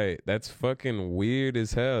 right. That's fucking weird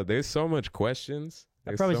as hell. There's so much questions.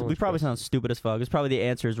 We There's probably so we much probably sound questions. stupid as fuck. It's probably the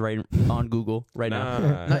answer is right on Google right now.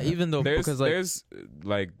 Nah. Not even though, there's, because like there's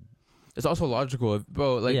like it's also logical,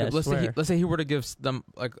 bro. Like Yeah, I let's swear. say he were to give them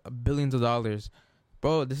like billions of dollars,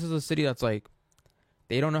 bro. This is a city that's like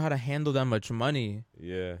they don't know how to handle that much money.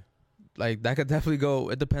 yeah. Like that could definitely go.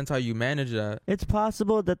 It depends how you manage that. It's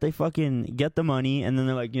possible that they fucking get the money and then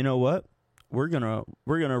they're like, you know what? We're gonna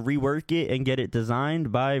rework it and get it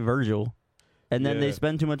designed by Virgil. And then they Yeah.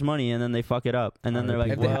 spend too much money and then they fuck it up. And then they're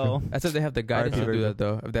like, If they have- well, That's if they have the guidance to RIP. do that,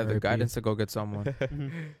 though. If they have the RIP. guidance to go get someone, they'll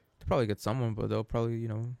mhm. probably get someone, but they'll probably,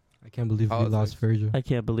 I can't believe we Politics. lost Virgil. I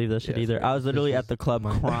can't believe that shit Yeah, either. it's I was literally This at the club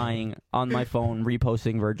is my- crying on my phone,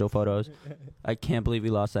 reposting Virgil photos. I can't believe we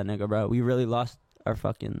lost that nigga, bro. We really lost our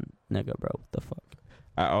fucking nigga, bro. What the fuck?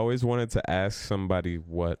 I always wanted to ask somebody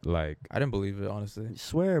what like I didn't believe it, honestly. I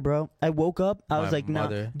swear, bro. I woke up. I was My like, nah,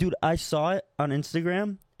 mother. dude. I saw it on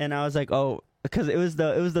Instagram, and I was like, oh, because it was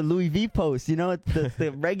the Louis V post, you know, it's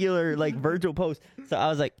the regular like Virgil post. So I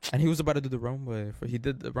was like, And he was about to do the runway. He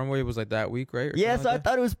did the runway was like that week, right? Or yeah. something So I like that?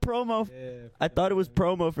 thought it was promo. I thought it was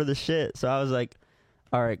promo for the shit. So I was like,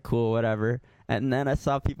 all right, cool, whatever. And then I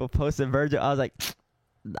saw people posting Virgil. I was like,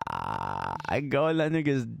 Nah, I go and that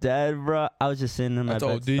nigga's dead, bro. I was just sitting in my That's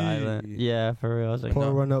bed OD. silent. Yeah, for real. I was like, Pour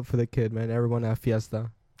no. one up for the kid, man. Everyone at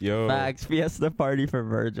Fiesta. Yo, Facts, fiesta party for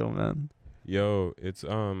Virgil, man. yo, it's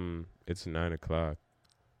 9:00.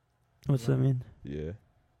 What's that mean? Yeah.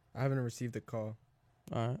 I haven't received a call.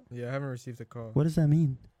 All right. Yeah, I haven't received a call. What does that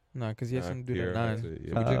mean? Nah, because he has Nah, something to do Pierre at 9. has So it, we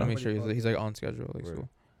yeah. just gotta make Oh. sure he's like on schedule. Like, Word. so.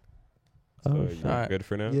 So Oh, you shit. Alright. good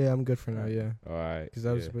for now? Yeah, I'm good for now. Yeah, All right. because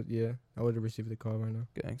I was, I would have received the call right now.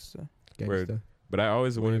 Gangsta. Word. Gangsta. But I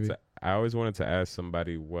always Maybe. wanted to ask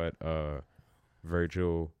somebody what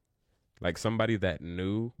Virgil, like somebody that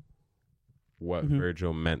knew what Mhm.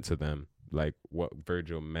 Virgil meant to them, like what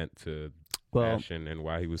Virgil meant to Well, Passion and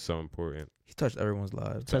why he was so important. He touched everyone's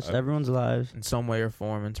lives touched everyone's lives. in some way or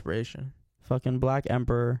form. Inspiration. Fucking Black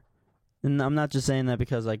Emperor. And I'm not just saying that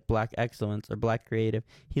because like Black Excellence or Black Creative.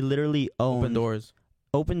 He literally owned Open doors.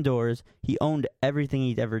 Open doors. He owned everything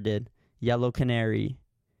he ever did. Yellow Canary,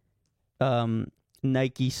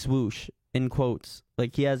 Nike swoosh in quotes.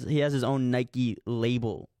 Like he has his own Nike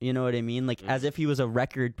label. You know what I mean? Like as if he was a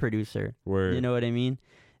record producer. Word. You know what I mean?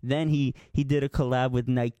 Then he did a collab with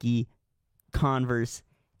Nike, Converse,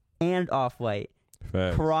 and Off-White.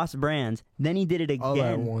 Facts. Cross brands. Then he did it again. All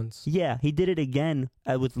at once. Yeah, he did it again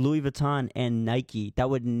with Louis Vuitton and Nike. That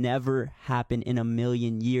would never happen in a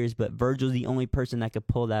million years, but Virgil's the only person that could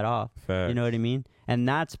pull that off. Facts. You know what I mean? And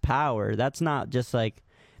that's power. That's not just like,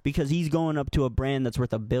 because he's going up to a brand that's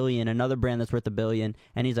worth $1 billion, another brand that's worth $1 billion,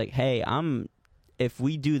 and he's like, hey, if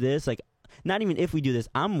we do this, like, not even if we do this,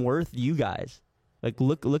 I'm worth you guys. Like,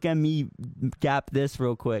 look at me gap this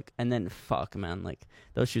real quick, and then fuck, man, like,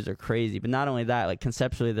 those shoes are crazy. But not only that, like,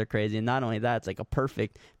 conceptually they're crazy, and not only that, it's like a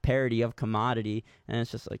perfect parody of commodity, and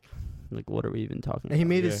it's just like what are we even talking And he about?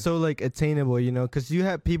 made Yeah. it so like attainable, you know, because you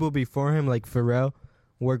had people before him like Pharrell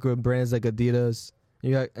work with brands like Adidas,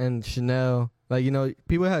 and Chanel, like, you know,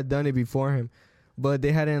 people had done it before him, but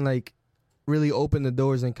they hadn't like really opened the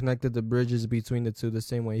doors and connected the bridges between the two the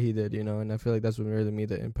same way he did, you know. And I feel like that's what really made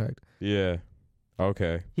the impact. Yeah.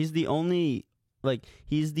 Okay. He's the only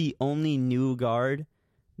new guard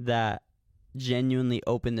that genuinely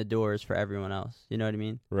opened the doors for everyone else. You know what I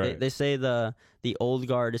mean? Right. They say the old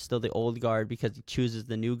guard is still the old guard because he chooses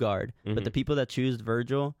the new guard. But Mhm. the people that choose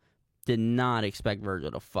Virgil did not expect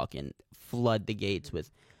Virgil to fucking flood the gates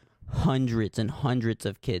with hundreds and hundreds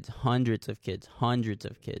of kids, hundreds of kids, hundreds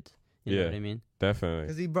of kids. You know Yeah. what I mean? Definitely.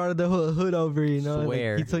 Because he brought the whole hood over, you know.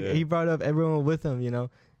 Swear. Like, Yeah. he brought up everyone with him, you know.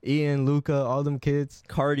 Ian, Luca, all them kids,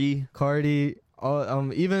 Cardi.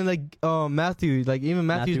 all even like Matthew, like even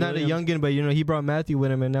Matthew's Matthew not Williams. a youngin, but you know he brought Matthew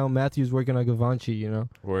with him, and now Matthew's working on Givenchy, you know.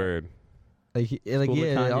 Word. Like School with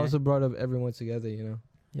it Kanye. also brought up everyone together, you know.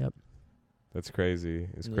 Yep. That's crazy.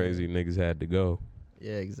 It's Yeah. crazy. Niggas had to go.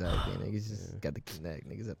 Yeah, exactly. Niggas just Yeah. got the connect.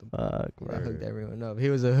 Niggas at the Fuck, I bro. hooked everyone up. He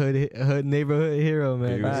was a hood neighborhood hero,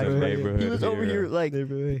 man. He was a neighborhood He was over hero. here like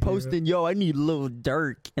Neighborhood posting, yo, I need Lil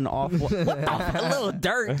Durk and off. What the Lil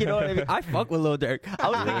Durk? You know what I mean? I fuck with Lil Durk.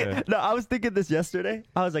 I was thinking this yesterday.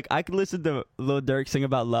 I was like, I could listen to Lil Durk sing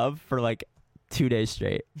about love for like 2 days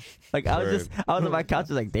straight. Like I was on my couch,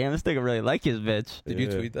 I was like, damn, this nigga really like his bitch. Did Yeah.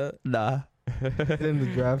 you tweet that? Nah. in the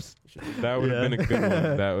drafts. That would have been a good one.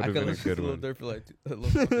 That would I have could been a listen good to Lil one. Durk for like a little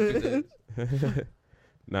fucking 2 days.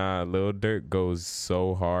 Nah, Lil Durk goes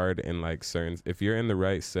so hard in like certain. If you're in the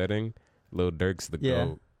right setting, Lil Durk's the Yeah.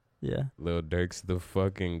 goat. Yeah. Lil Durk's the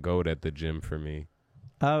fucking goat at the gym for me.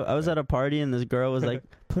 I was at a party and this girl was like,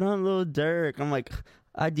 put on Lil Durk. I'm like,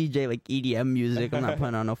 I DJ like EDM music. I'm not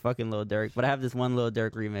putting on no fucking Lil Durk. But I have this one Lil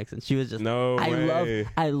Durk remix, and she was just, No way.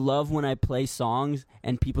 I love when I play songs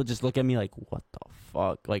and people just look at me like, what the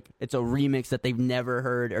fuck? Like, it's a remix that they've never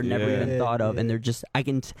heard or never Yeah. even thought of. And Yeah. they're just,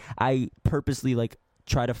 I purposely like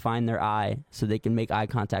try to find their eye so they can make eye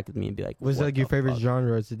contact with me and be like, What's what like your the favorite fuck?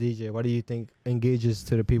 genre as a DJ? What do you think engages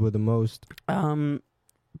to the people the most?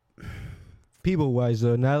 People wise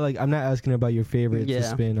though, not like I'm not asking about your favorite to Yeah.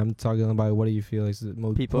 spin. I'm talking about what do you feel is the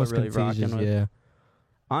most People are most really rocking contagious? with. Yeah.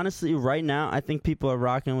 Honestly, right now, I think people are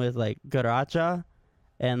rocking with like garacha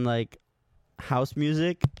and like house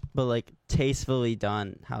music, but like tastefully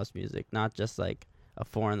done house music, not just like a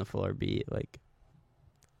 4 on the floor beat. Like,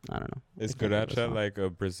 I don't know. Is I can't think of a Garacha song. like a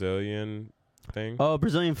Brazilian thing? Oh,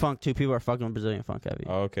 Brazilian funk too. People are fucking with Brazilian funk heavy.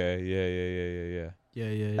 Okay. Yeah. Yeah,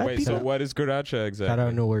 yeah, That Wait, people- so what is Garacha exactly? Shout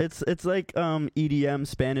out no work. It's like EDM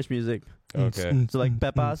Spanish music. Okay. So like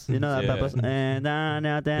pepas, you know that Yeah. pepas.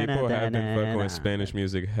 And People have been fucking with Spanish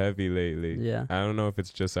music heavy lately. Yeah. I don't know if it's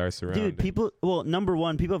just our surroundings. Dude, people. Well, number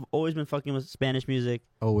one, people have always been fucking with Spanish music.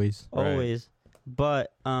 Always. Right. Always.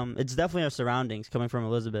 But it's definitely our surroundings coming from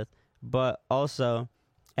Elizabeth. But also,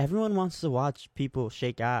 everyone wants to watch people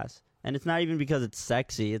shake ass. And it's not even because it's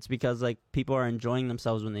sexy. It's because like people are enjoying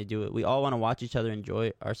themselves when they do it. We all want to watch each other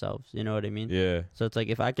enjoy ourselves. You know what I mean? Yeah. So it's like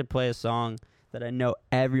if I could play a song that I know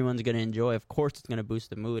everyone's gonna enjoy, of course it's gonna boost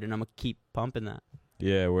the mood, and I'm gonna keep pumping that.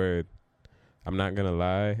 Yeah, word. I'm not gonna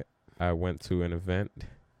lie. I went to an event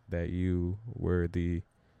that you were the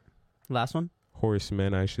Last one?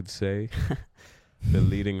 horsemen, I should say. The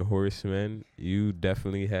leading horsemen. You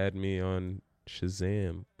definitely had me on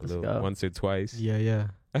Shazam Let's go. once or twice. Yeah.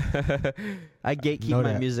 I gatekeep Know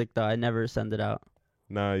my that. music though. I never send it out.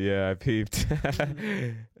 Nah, yeah, I peeped.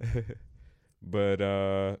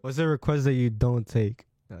 But What's a request that you don't take?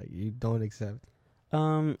 Like you don't accept?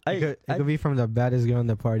 It could be from the baddest girl in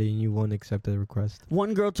the party, and you won't accept the request.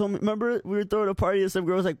 One girl told me. Remember, we were throwing a party, and some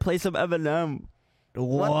girl was like, "Play some Eminem."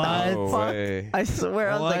 What the no fuck? way. I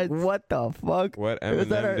swear, I was like, "What the fuck?" What Was that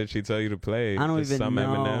Eminem her- did she tell you to play? I don't Just even some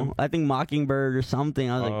know. Eminem? I think Mockingbird or something.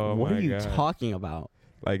 I was Oh like, "What my are you God. talking about?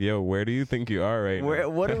 Like, yo, where do you think you are right now?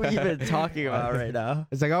 What are we even talking about right now?"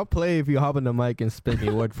 It's like I'll play if you hop on the mic and spit me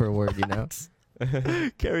word for word. You know,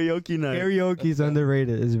 Karaoke night. karaoke's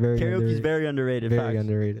underrated. It's very Karaoke's underrated. very underrated. Very Facts.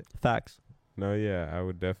 underrated. Facts. No, yeah, I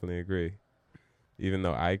would definitely agree. Even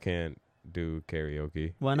though I can't do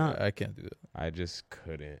karaoke, Why not? I can't do that. I just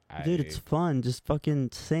couldn't. Dude, it's fun. Just fucking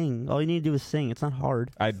sing. All you need to do is sing. It's not hard.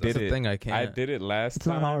 I That's did the it. thing I can't. I did it last It's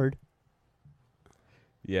time. not hard.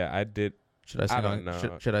 Yeah, I did. Should I sing don't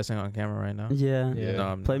know. Should I sing on camera right now? Yeah. Yeah. No,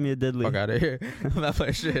 I'm Play me a diddly. fuck out of here. I'm not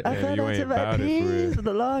playing shit. I Yeah, fell you into ain't my about it for real. peace.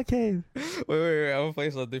 The law came. Wait. I'm gonna play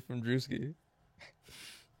something from Drewski.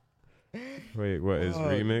 Wait, what is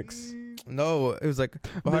remix? No, it was like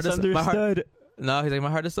my heart is, Misunderstood. no, he's like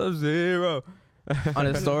my heart is Sub-Zero on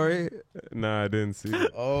his story. Nah, I didn't see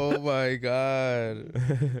it. Oh my god,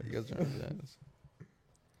 you guys remember that?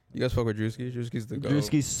 You guys fuck with Drewski? Drewski's the goat.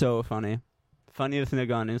 Drewski's so funny. Funniest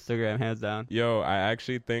nigga on Instagram, hands down. Yo, I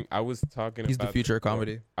actually think I was talking He's about the future of this before.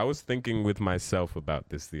 comedy. I was thinking with myself about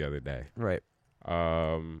this the other day. Right.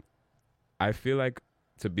 I feel like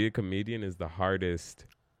to be a comedian is the hardest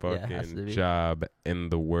Yeah, it has to fucking be. job in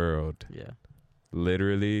the world. Yeah.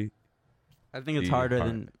 Literally, I think it's Be harder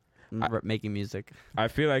hard. than making music. I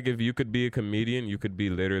feel like if you could be a comedian, you could be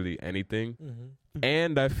literally anything.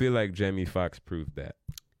 And I feel like Jamie Foxx proved that.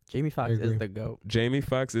 Jamie Foxx agree. is the GOAT. Jamie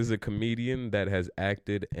Foxx is a comedian that has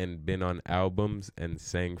acted and been on albums and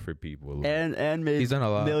sang for people. And made He's done a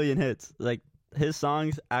lot. million hits. Like, his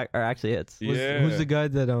songs are actually hits. Yeah. Who's the guy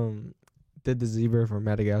that did the zebra from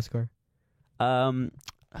Madagascar?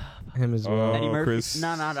 Him as well. Eddie Oh, Murphy. Chris. No.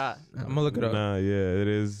 I'm gonna look it up. Nah, yeah, it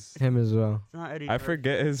is. Him as well. It's not Eddie I Murphy.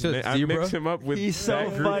 forget his So name. I Zebra? mix him up with He's so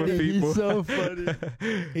that group funny. of He's people. so funny.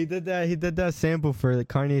 He did that sample for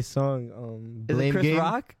Kanye's song Is Blame it Chris Game.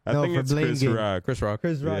 Rock? I No, think for it's Blame Chris Game. Rock. Chris Rock.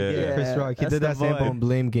 Chris Rock. Yeah. Yeah, Chris Rock. He That's did that the sample boy. on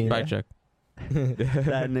Blame Game. Fact check.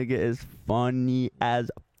 That nigga is funny as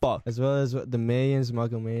fuck. As well as the Mayans,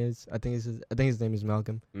 Malcolm Mayans. I think his name is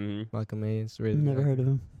Malcolm. Mhm. Malcolm Mayans. Really Never heard of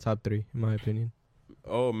him. Top 3 in my opinion.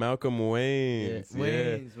 Oh, Malcolm Wayans. Yeah.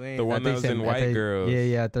 Wayans. The one that was in White Girls.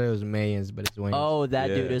 Yeah, I thought it was Mayans, but it's Wayans. Oh, that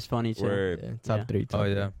Yeah. dude is funny too. Word. Yeah, top Yeah. 3. Oh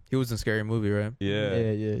yeah, he was in Scary Movie, right?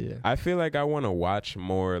 Yeah. Yeah. I feel like I want to watch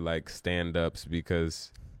more like stand-ups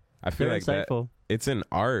because I feel They're like that insightful. it's an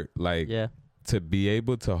art. Like Yeah. to be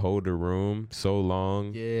able to hold a room so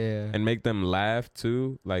long Yeah. and make them laugh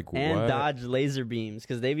too. Like And what? dodge laser beams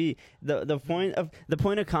because they be the point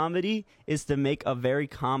of comedy is to make a very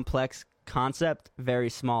complex concept very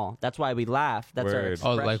small. That's why we laugh. That's our Word. Oh,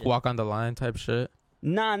 expression. like walk on the line type shit.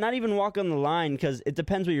 Nah, not even walk on the line because it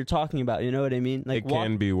depends what you're talking about. You know what I mean? Like It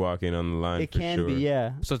can be walking on the line. It for can sure. be,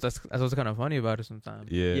 yeah. So that's what's kind of funny about it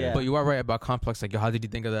sometimes. Yeah. Yeah. But you are right about complex. Like, yo, how did you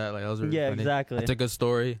think of that? Like, that was really Yeah, funny. exactly. That's a good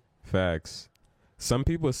story. Facts. Some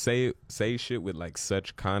people say shit with like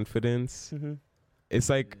such confidence. Mhm. It's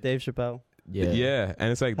like Dave Chappelle. yeah,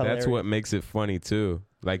 and it's like Hilarious. that's what makes it funny too.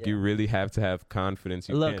 Like you Yeah. really have to have confidence.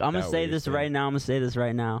 You Look, can't I'm gonna doubt say what you're this saying. right now. I'm gonna say this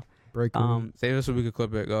right now. BreakRoom. Say this so we could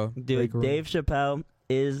clip it. Go. Dude, BreakRoom. Dave Chappelle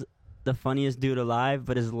is the funniest dude alive,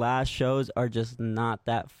 but his last shows are just not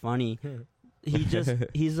that funny.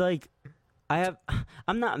 He's like,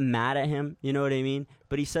 I'm not mad at him, you know what I mean?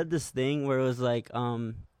 But he said this thing where it was like,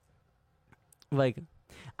 I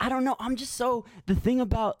don't know. I'm just so, the thing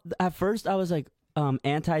about, at first I was like,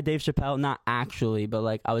 anti Dave Chappelle, not actually, but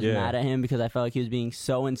like I was Yeah. mad at him because I felt like he was being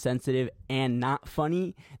so insensitive and not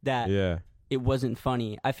funny that Yeah. it wasn't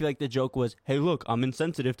funny. I feel like the joke was, hey, look, I'm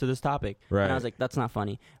insensitive to this topic. Right. And I was like, that's not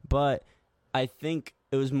funny. But I think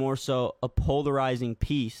it was more so a polarizing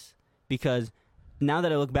piece because now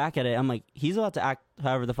that I look back at it, I'm like, he's allowed to act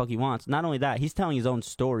however the fuck he wants. Not only that, he's telling his own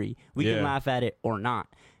story. We can Yeah. laugh at it or not.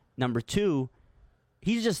 Number two,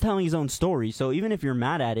 he's just telling his own story. So even if you're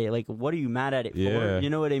mad at it, like, what are you mad at it Yeah, for? You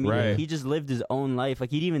know what I mean? right. He just lived his own life. Like,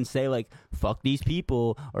 he'd even say, like, fuck these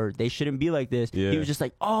people, or they shouldn't be like this. Yeah. He was just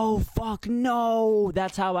like, oh, fuck, no.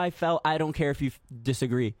 That's how I felt. I don't care if you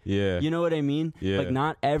disagree. Yeah. You know what I mean? Yeah. Like,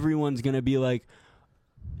 not everyone's going to be, like,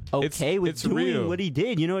 okay with it's doing real. what he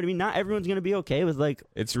did. You know what I mean? Not everyone's going to be okay with, like,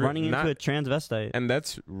 It's running into not, a transvestite. and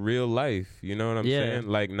that's real life. You know what I'm Yeah. saying?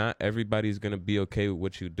 Like, not everybody's gonna be okay with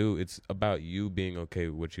what you do. It's about you being okay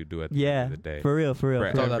with what you do at the end of the day. For real. For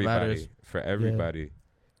That's all that everybody. matters. For everybody.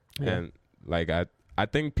 Yeah. And like I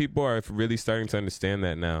think people are really starting to understand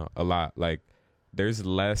that now a lot. Like, there's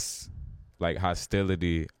less like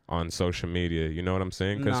hostility on social media. You know what I'm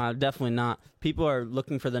saying? 'Cause Nah, definitely not. People are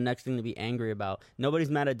looking for the next thing to be angry about. Nobody's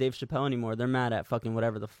mad at Dave Chappelle anymore. They're mad at fucking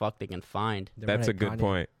whatever the fuck they can find. that's a good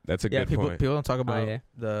point. That's a good people point. don't talk about yeah.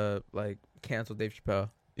 the like cancel Dave Chappelle.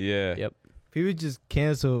 Yeah. Yep. People just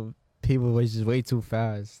cancel people which is way too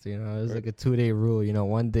fast. You know, it's like a 2-day rule. You know,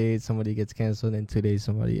 one day somebody gets canceled, and 2 days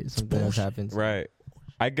something else happens. Right.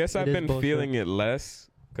 I guess I've is been bullshit. feeling it less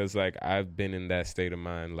because like I've been in that state of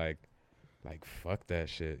mind. Like fuck that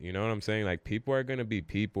shit. You know what I'm saying? Like, people are gonna be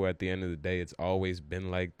people at the end of the day. It's always been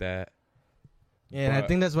like that. Yeah, and I But-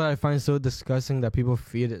 think that's what I find so disgusting, that people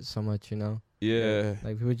feed it so much. You know, Yeah.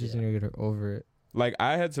 like people just need to get over it. Like,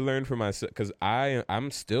 I had to learn for myself because I'm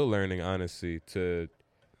still learning, honestly, to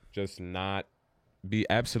just not be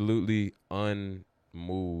absolutely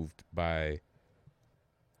unmoved by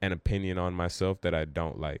an opinion on myself that I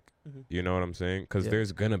don't like. Mhm. You know what I'm saying? Because Yeah.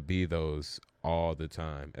 there's gonna be those all the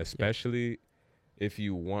time, especially if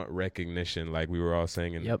you want recognition, like we were all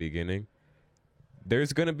saying in the Yep. beginning.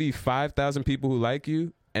 There's gonna be 5,000 people who like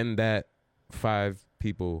you, and that 5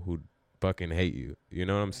 people who fucking hate you. You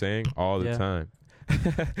know what I'm saying? All the Yeah. time.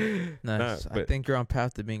 Nice. I but- think you're on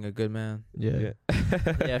path to being a good man. Yeah. Yeah.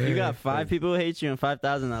 Yeah, if you got 5 people who hate you and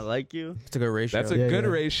 5,000 that like you, It's a good ratio. That's a Yeah, good yeah.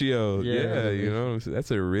 ratio. Yeah. Yeah, you know what I'm saying?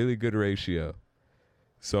 That's a really good ratio.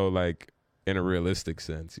 So, like, in a realistic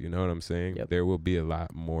sense, you know what I'm saying? Yep. There will be a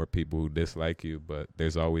lot more people who dislike you, but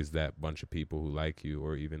there's always that bunch of people who like you,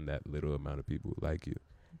 or even that little amount of people who like you.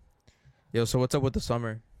 Yo, so what's up with the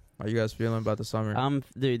summer? How you guys feeling about the summer?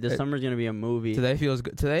 dude, the summer's gonna be a movie. Today feels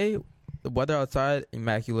good. Today, the weather outside,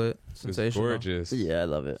 immaculate, It's sensational. gorgeous. Yeah, I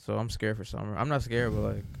love it. So I'm scared for summer. I'm not scared, but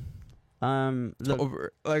like, The-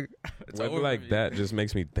 over, like, it's Weather over like for me. that just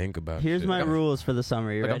makes me think about here's shit. my rules for the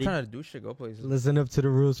summer. You Like, I'm ready? trying to do shit, go places. Listen up to the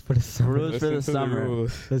rules for the summer. Rules for Listen the to summer.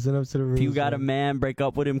 rules. Listen up to the rules. If you got a man. man, break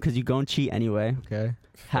up with him because you gon' cheat anyway. Okay.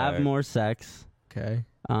 Have Fact. more sex. Okay.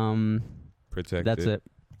 Protected. That's it.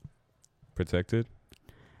 Protected.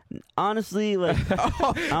 Honestly, like,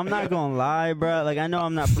 I'm not gonna lie, bro. Like, I know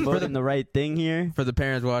I'm not promoting the right thing here, For the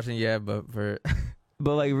parents watching, yeah, but for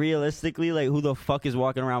but like, realistically, like, who the fuck is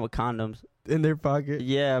walking around with condoms? In their pocket.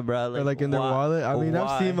 Yeah, bro. Or like in their why- wallet. I mean,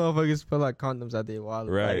 I've seen why? motherfuckers put like condoms at their wallet.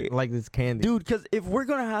 Right. Like this candy. Dude, because if we're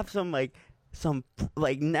gonna have some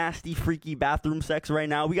nasty freaky bathroom sex right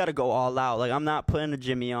now, we gotta go all out. Like, I'm not putting a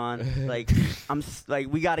Jimmy on. Like,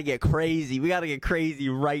 we gotta get crazy. We gotta get crazy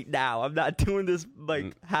right now. I'm not doing this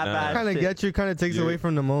like half-assed Kind of shit. gets you, kind of takes You're- away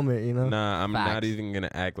from the moment, you know? Nah, I'm not Facts. even gonna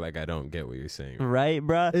act like I don't get what you're saying. Right,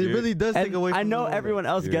 bro. It really does take And away from I the know moment. everyone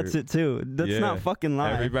else gets it too. That's Yeah. not fucking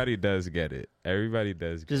lying. Everybody does get it. Everybody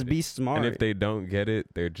does get Just it. be smart. And if they don't get it,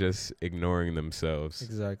 they're just ignoring themselves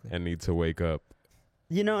Exactly. and need to wake up.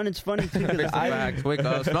 You know, and it's funny too fix because the facts. Wake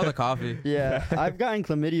up, smell the coffee. yeah, I've gotten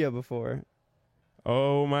chlamydia before.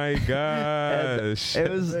 Oh my gosh.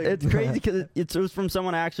 It's crazy because it was from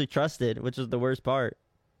someone I actually trusted, which is the worst part.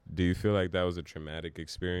 Do you feel like that was a traumatic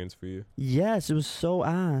experience for you? Yes, it was so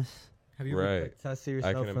ass. Have you Right. ever tested I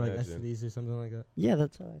yourself can for like imagine. STDs or something like that? Yeah,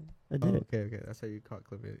 that's how I did it. Okay. That's how you caught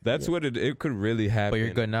chlamydia. That's what it could really happen. But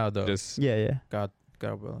you're good now, though. Just Yeah, yeah.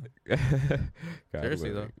 God willing. God Seriously,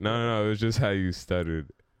 willing. though. No, it was just how you stuttered.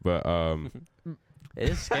 But It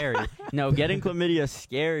is scary. No, getting chlamydia is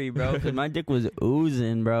scary, bro. Because my dick was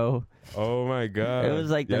oozing, bro. oh my god. It was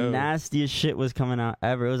like the Yo, nastiest shit was coming out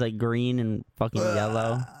ever. It was like green and fucking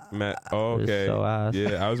yellow. Oh, It was okay. so ass.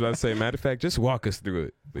 Yeah, I was about to say. Matter of fact, just walk us through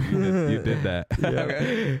it. But you did that.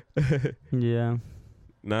 Yeah.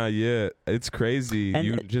 Nah, yeah, it's crazy. And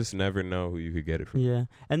you it- just never know who you could get it from. Yeah.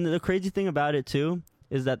 And the crazy thing about it too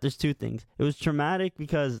is that there's 2 things. It was traumatic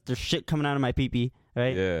because there's shit coming out of my pee-pee,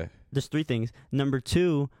 right? Yeah, There's 3 things. Number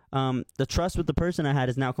 2, the trust with the person I had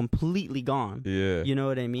is now completely gone. yeah. You know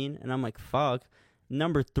what I mean? And I'm like, fuck.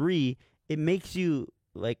 Number 3, it makes you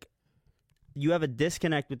like, you have a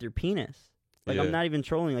disconnect with your penis. Like, I'm not even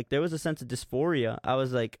trolling. Like, there was a sense of dysphoria. I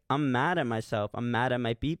was like, I'm mad at myself. I'm mad at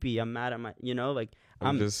my pee-pee. I'm mad at my, like,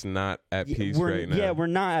 I'm just not at peace right now. Yeah, we're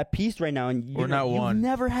not at peace right now. And we're not one. You've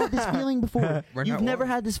never had this feeling before. You've never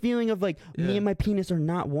had this feeling of, like, me and my penis are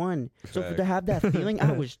not one. So to have that feeling,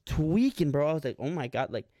 I was tweaking, bro. I was like, oh, my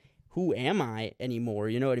God, like, who am I anymore?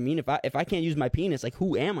 You know what I mean? If I can't use my penis, like,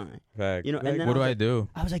 who am I? Fact. And then what do I do?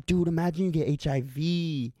 I was like, dude, imagine you get HIV.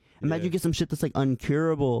 Imagine you get some shit that's, like,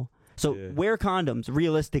 uncurable. So wear condoms,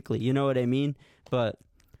 realistically. You know what I mean? But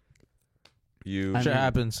shit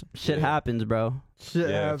happens. Shit happens, bro. Shit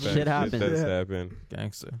happens. Shit happens. Shit does happen.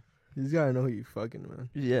 Gangster. You just gotta know who you fucking, man.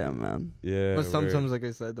 Yeah, man. Yeah. But sometimes, like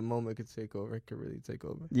I said, the moment could take over. It could really take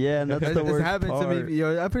over. Yeah, and that's the worst It's happened part. to me.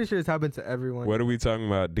 Yo, I'm pretty sure it's happened to everyone. What are we talking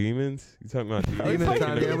about? Demons? You talking about demons? Demon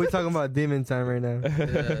time. Yeah, we're talking about demon time right now.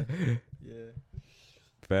 Yeah.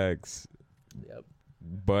 Facts. Yep.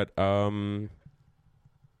 But I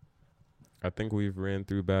think we've ran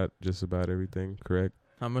through just about everything, correct?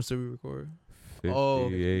 How much did we record?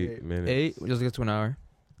 58 minutes. 8? We just get to an hour.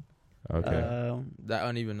 Okay. That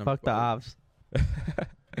uneven number. Fuck the ops.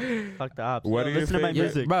 Fuck the ops. What Yo, are your listen to my favorite-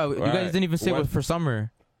 music. Bro, you guys Right. didn't even say What- what for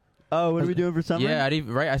summer. Oh, what are we doing for summer? Yeah,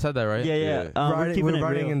 I said that, right? Yeah. We're keeping we're it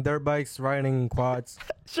riding real. in dirt bikes, riding in quads. No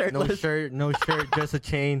Shirtless. shirt, just a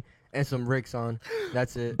chain and some ricks on.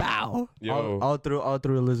 That's it. Bow. Yo, All through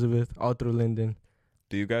Elizabeth, all through Linden.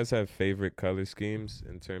 do you guys have favorite color schemes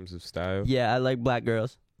in terms of style? Yeah, I like black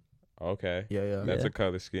girls. Okay. Yeah. That's Yeah. a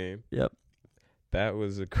color scheme. Yep. That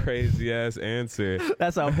was a crazy ass answer.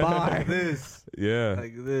 That's a bar. Like this. Yeah.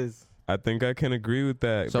 Like this. I think I can agree with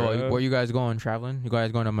that. So bruh. where you guys going traveling? You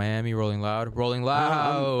guys going to Miami, Rolling Loud? Rolling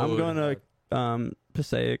Loud. I'm going to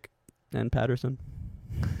Passaic and Patterson.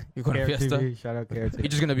 You're going to Care Fiesta? TV, shout out Care TV. You're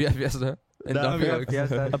just going to be at Fiesta? In Nah, we Duffield? got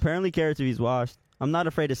Fiesta. Apparently, Carrot TV's washed. I'm not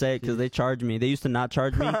afraid to say it because they charge me. They used to not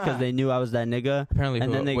charge me because they knew I was that nigga. Apparently,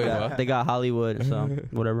 And then wait, they what? got Hollywood, so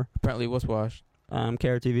whatever. Apparently, what's washed?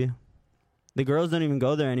 Carrot TV. The girls don't even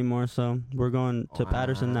go there anymore, so we're going to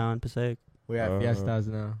Patterson now in Passaic. We have Fiestas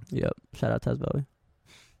now. Yep. Shout out Tazbelly.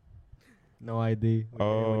 No ID. We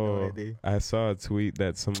Oh, no ID. I saw a tweet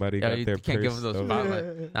that somebody Yeah, got you their can't give purse them those stolen.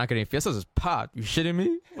 spotlight. Not kidding. Fiesta's is pot. You shitting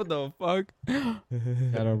me? What the fuck?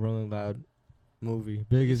 Shout out Rolling Loud movie.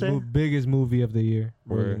 Biggest Say? biggest movie of the year.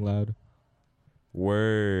 Rolling Word. Loud.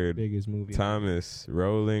 Word. Biggest movie. Thomas,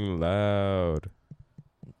 Rolling Loud.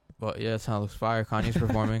 But yeah, it sounds fire. Kanye's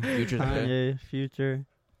performing. Future's there. Kanye, Future,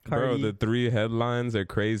 Bro, Cardi, the 3 headlines are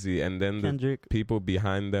crazy, and then the Kendrick. people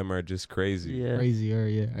behind them are just crazy. Yeah. Crazier,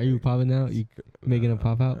 yeah. Are you popping out? You making a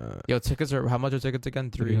pop out? Yo, tickets are, how much are tickets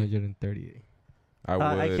again? 3. 338. I would.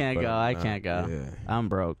 I can't but go. I'm I not. can't go. Yeah. I'm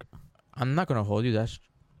broke. I'm not going to hold you.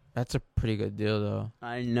 That's a pretty good deal, though.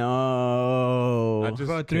 I know. I just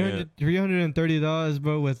Bro, can't. $330,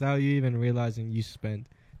 bro, without you even realizing you spent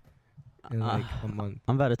in like a month.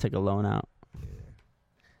 I'm about to take a loan out.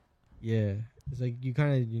 Yeah. It's like you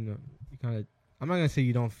kind of, I'm not going to say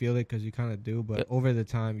you don't feel it because you kind of do, but over the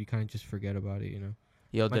time, you kind of just forget about it,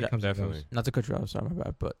 Yo, Money comes and Definitely. goes. not to cut you off, sorry, my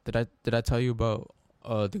bad. But did I tell you about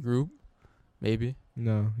the group? Maybe.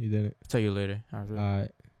 No, you didn't. I'll tell you later. After.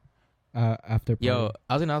 After party. Yo,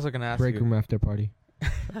 I was gonna ask Break you. room after party.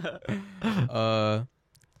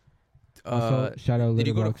 Also, shout out Did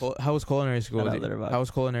you go to Litterbox. how was culinary school? Shout out Did- Litterbox. How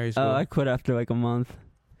was culinary school? Oh, I quit after like a month.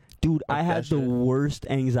 Dude, I Fuck had that the shit. worst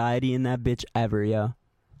anxiety in that bitch ever, yo.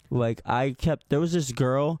 Like, there was this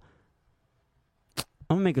girl.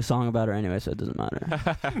 I'm gonna make a song about her anyway, so it doesn't matter.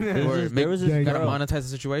 There was this gotta girl. monetize the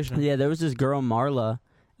situation. Yeah, there was this girl, Marla.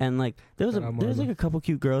 And like there was Shout out like Marla. a couple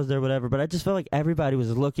cute girls there, whatever. But I just felt like everybody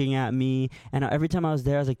was looking at me, and every time I was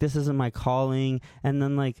there, I was like, "This isn't my calling." And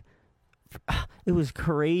then like, it was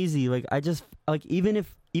crazy. Like I just like even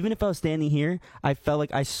if I was standing here, I felt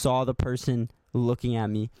like I saw the person looking at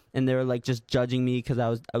me, and they were like just judging me because I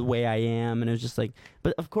was the way I am, and it was just like,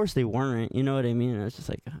 but of course they weren't. You know what I mean? And it was just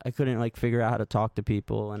like I couldn't like figure out how to talk to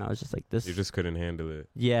people, and I was just like this. You just couldn't handle it.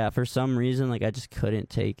 Yeah, for some reason, like I just couldn't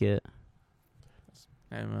take it.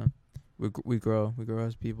 Hey man, we grow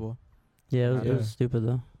as people. Yeah, it Yeah. was stupid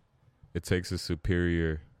though. It takes a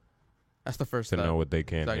superior That's the first to step. know what they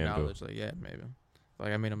can't to handle. acknowledge, like, yeah, maybe,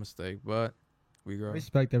 like I made a mistake, but we grow.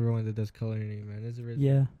 Respect everyone that does culinary, man. It's really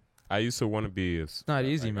Yeah. I used to want to be it's not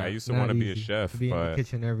easy, man. I used to not want to be a easy. chef, To be in the but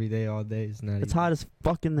kitchen every day, all day, it's not It's easy. hot as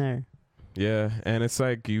fuck in there. yeah, and it's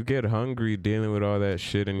like you get hungry dealing with all that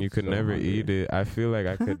shit, and you could So never hungry. eat it. I feel like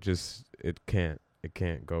I could just it can't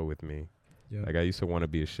go with me. Yeah. Like I used to want to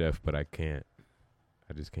be a chef, but I can't.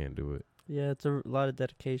 I just can't do it. Yeah, it's a lot of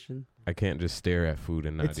dedication. I can't just stare at food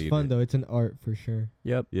and not It's eat fun it. though. It's an art for sure.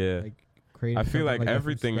 Yep. Yeah, Like creating. I feel something like that from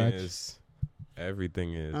everything scratch. is.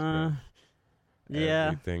 Everything is. Uh, bro. Yeah.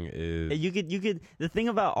 everything is. You could. The thing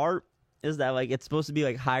about art is that like it's supposed to be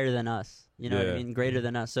like higher than us. You know what I Yeah. mean? Greater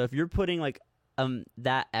than us. So if you're putting like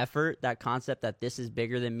that effort, that concept that this is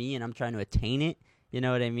bigger than me and I'm trying to attain it, you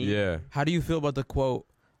know what I mean? Yeah. How do you feel about the quote,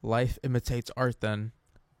 "Life imitates art"? Then,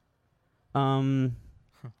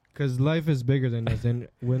 Because life is bigger than us, and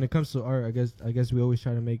when it comes to art, I guess we always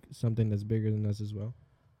try to make something that's bigger than us as well.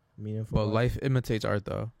 Meaningful. but art. life imitates art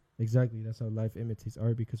though. Exactly. That's how life imitates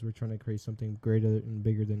art, because we're trying to create something greater and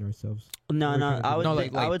bigger than ourselves. No, We're no. trying to I do- would No,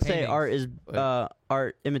 think, like I would say paintings. art is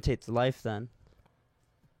art imitates life then,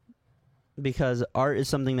 because art is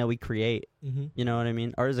something that we create. Mm-hmm. You know what I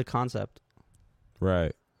mean? Art is a concept.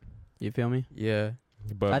 Right. You feel me? Yeah,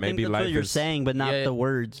 But I think maybe that's life what you're is. saying, but not Yeah. the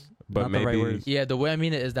words. But not the right maybe. words. yeah. The way I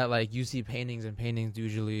mean it is that like you see paintings, and paintings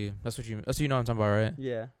usually that's what you know what I'm talking about, right?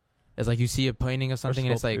 Yeah. It's like you see a painting of something,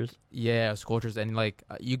 and it's like sculptures. yeah, sculptures, and like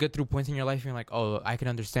you get through points in your life, and you're like, oh, I can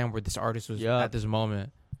understand where this artist was Yeah. at this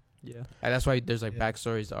moment, Yeah. and that's why there's like Yeah.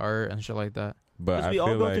 backstories to art and shit like that. But Because I we all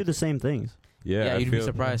feel go like. through the same things. Yeah. I You'd be feel,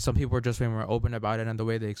 surprised. Some people are just way more open about it and the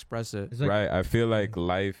way they express it. It's like, right. I feel like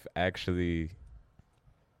life actually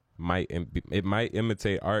might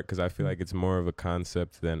imitate art, because I feel like it's more of a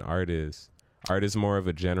concept than art is. Art is more of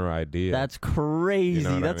a general idea. That's crazy. You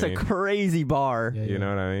know what I That's mean? a crazy bar. Yeah, You know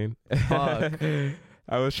what I mean? Fuck.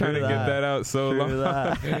 I was trying True to get that. that out so True long.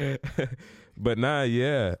 that. But nah,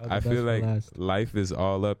 yeah. Oh, the I best feel for like last. life is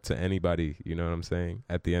all up to anybody. You know what I'm saying?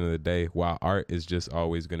 At the end of the day, while art is just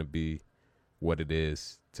always going to be what it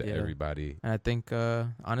is to Yeah. everybody. And I think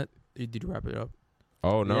on it, did you wrap it up?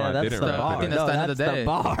 Oh, no, yeah, I that's didn't the wrap bar. it that's up. the No, end of the that's day. the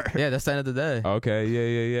bar. Yeah, that's the end of the day.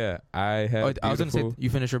 Okay, yeah. I have Oh, I was gonna say, beautiful- you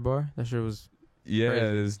finished your bar. That shit was Yeah,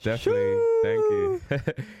 Crazy. it's definitely. Thank you.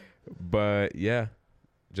 But yeah,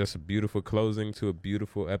 just a beautiful closing to a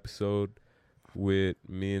beautiful episode with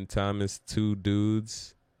me and Thomas, two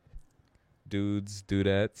dudettes. Two dudes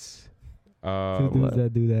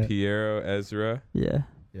that do that. Piero, Ezra, Yeah.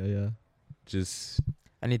 Yeah. just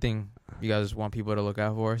anything you guys want people to look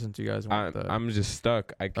out for, since you guys want the. I'm just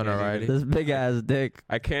stuck. I can't. Alrighty. Even, This big ass dick.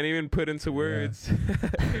 I can't even put into Yeah. words.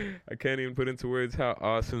 I can't even put into words how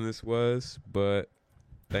awesome this was. But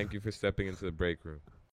thank you for stepping into the break room.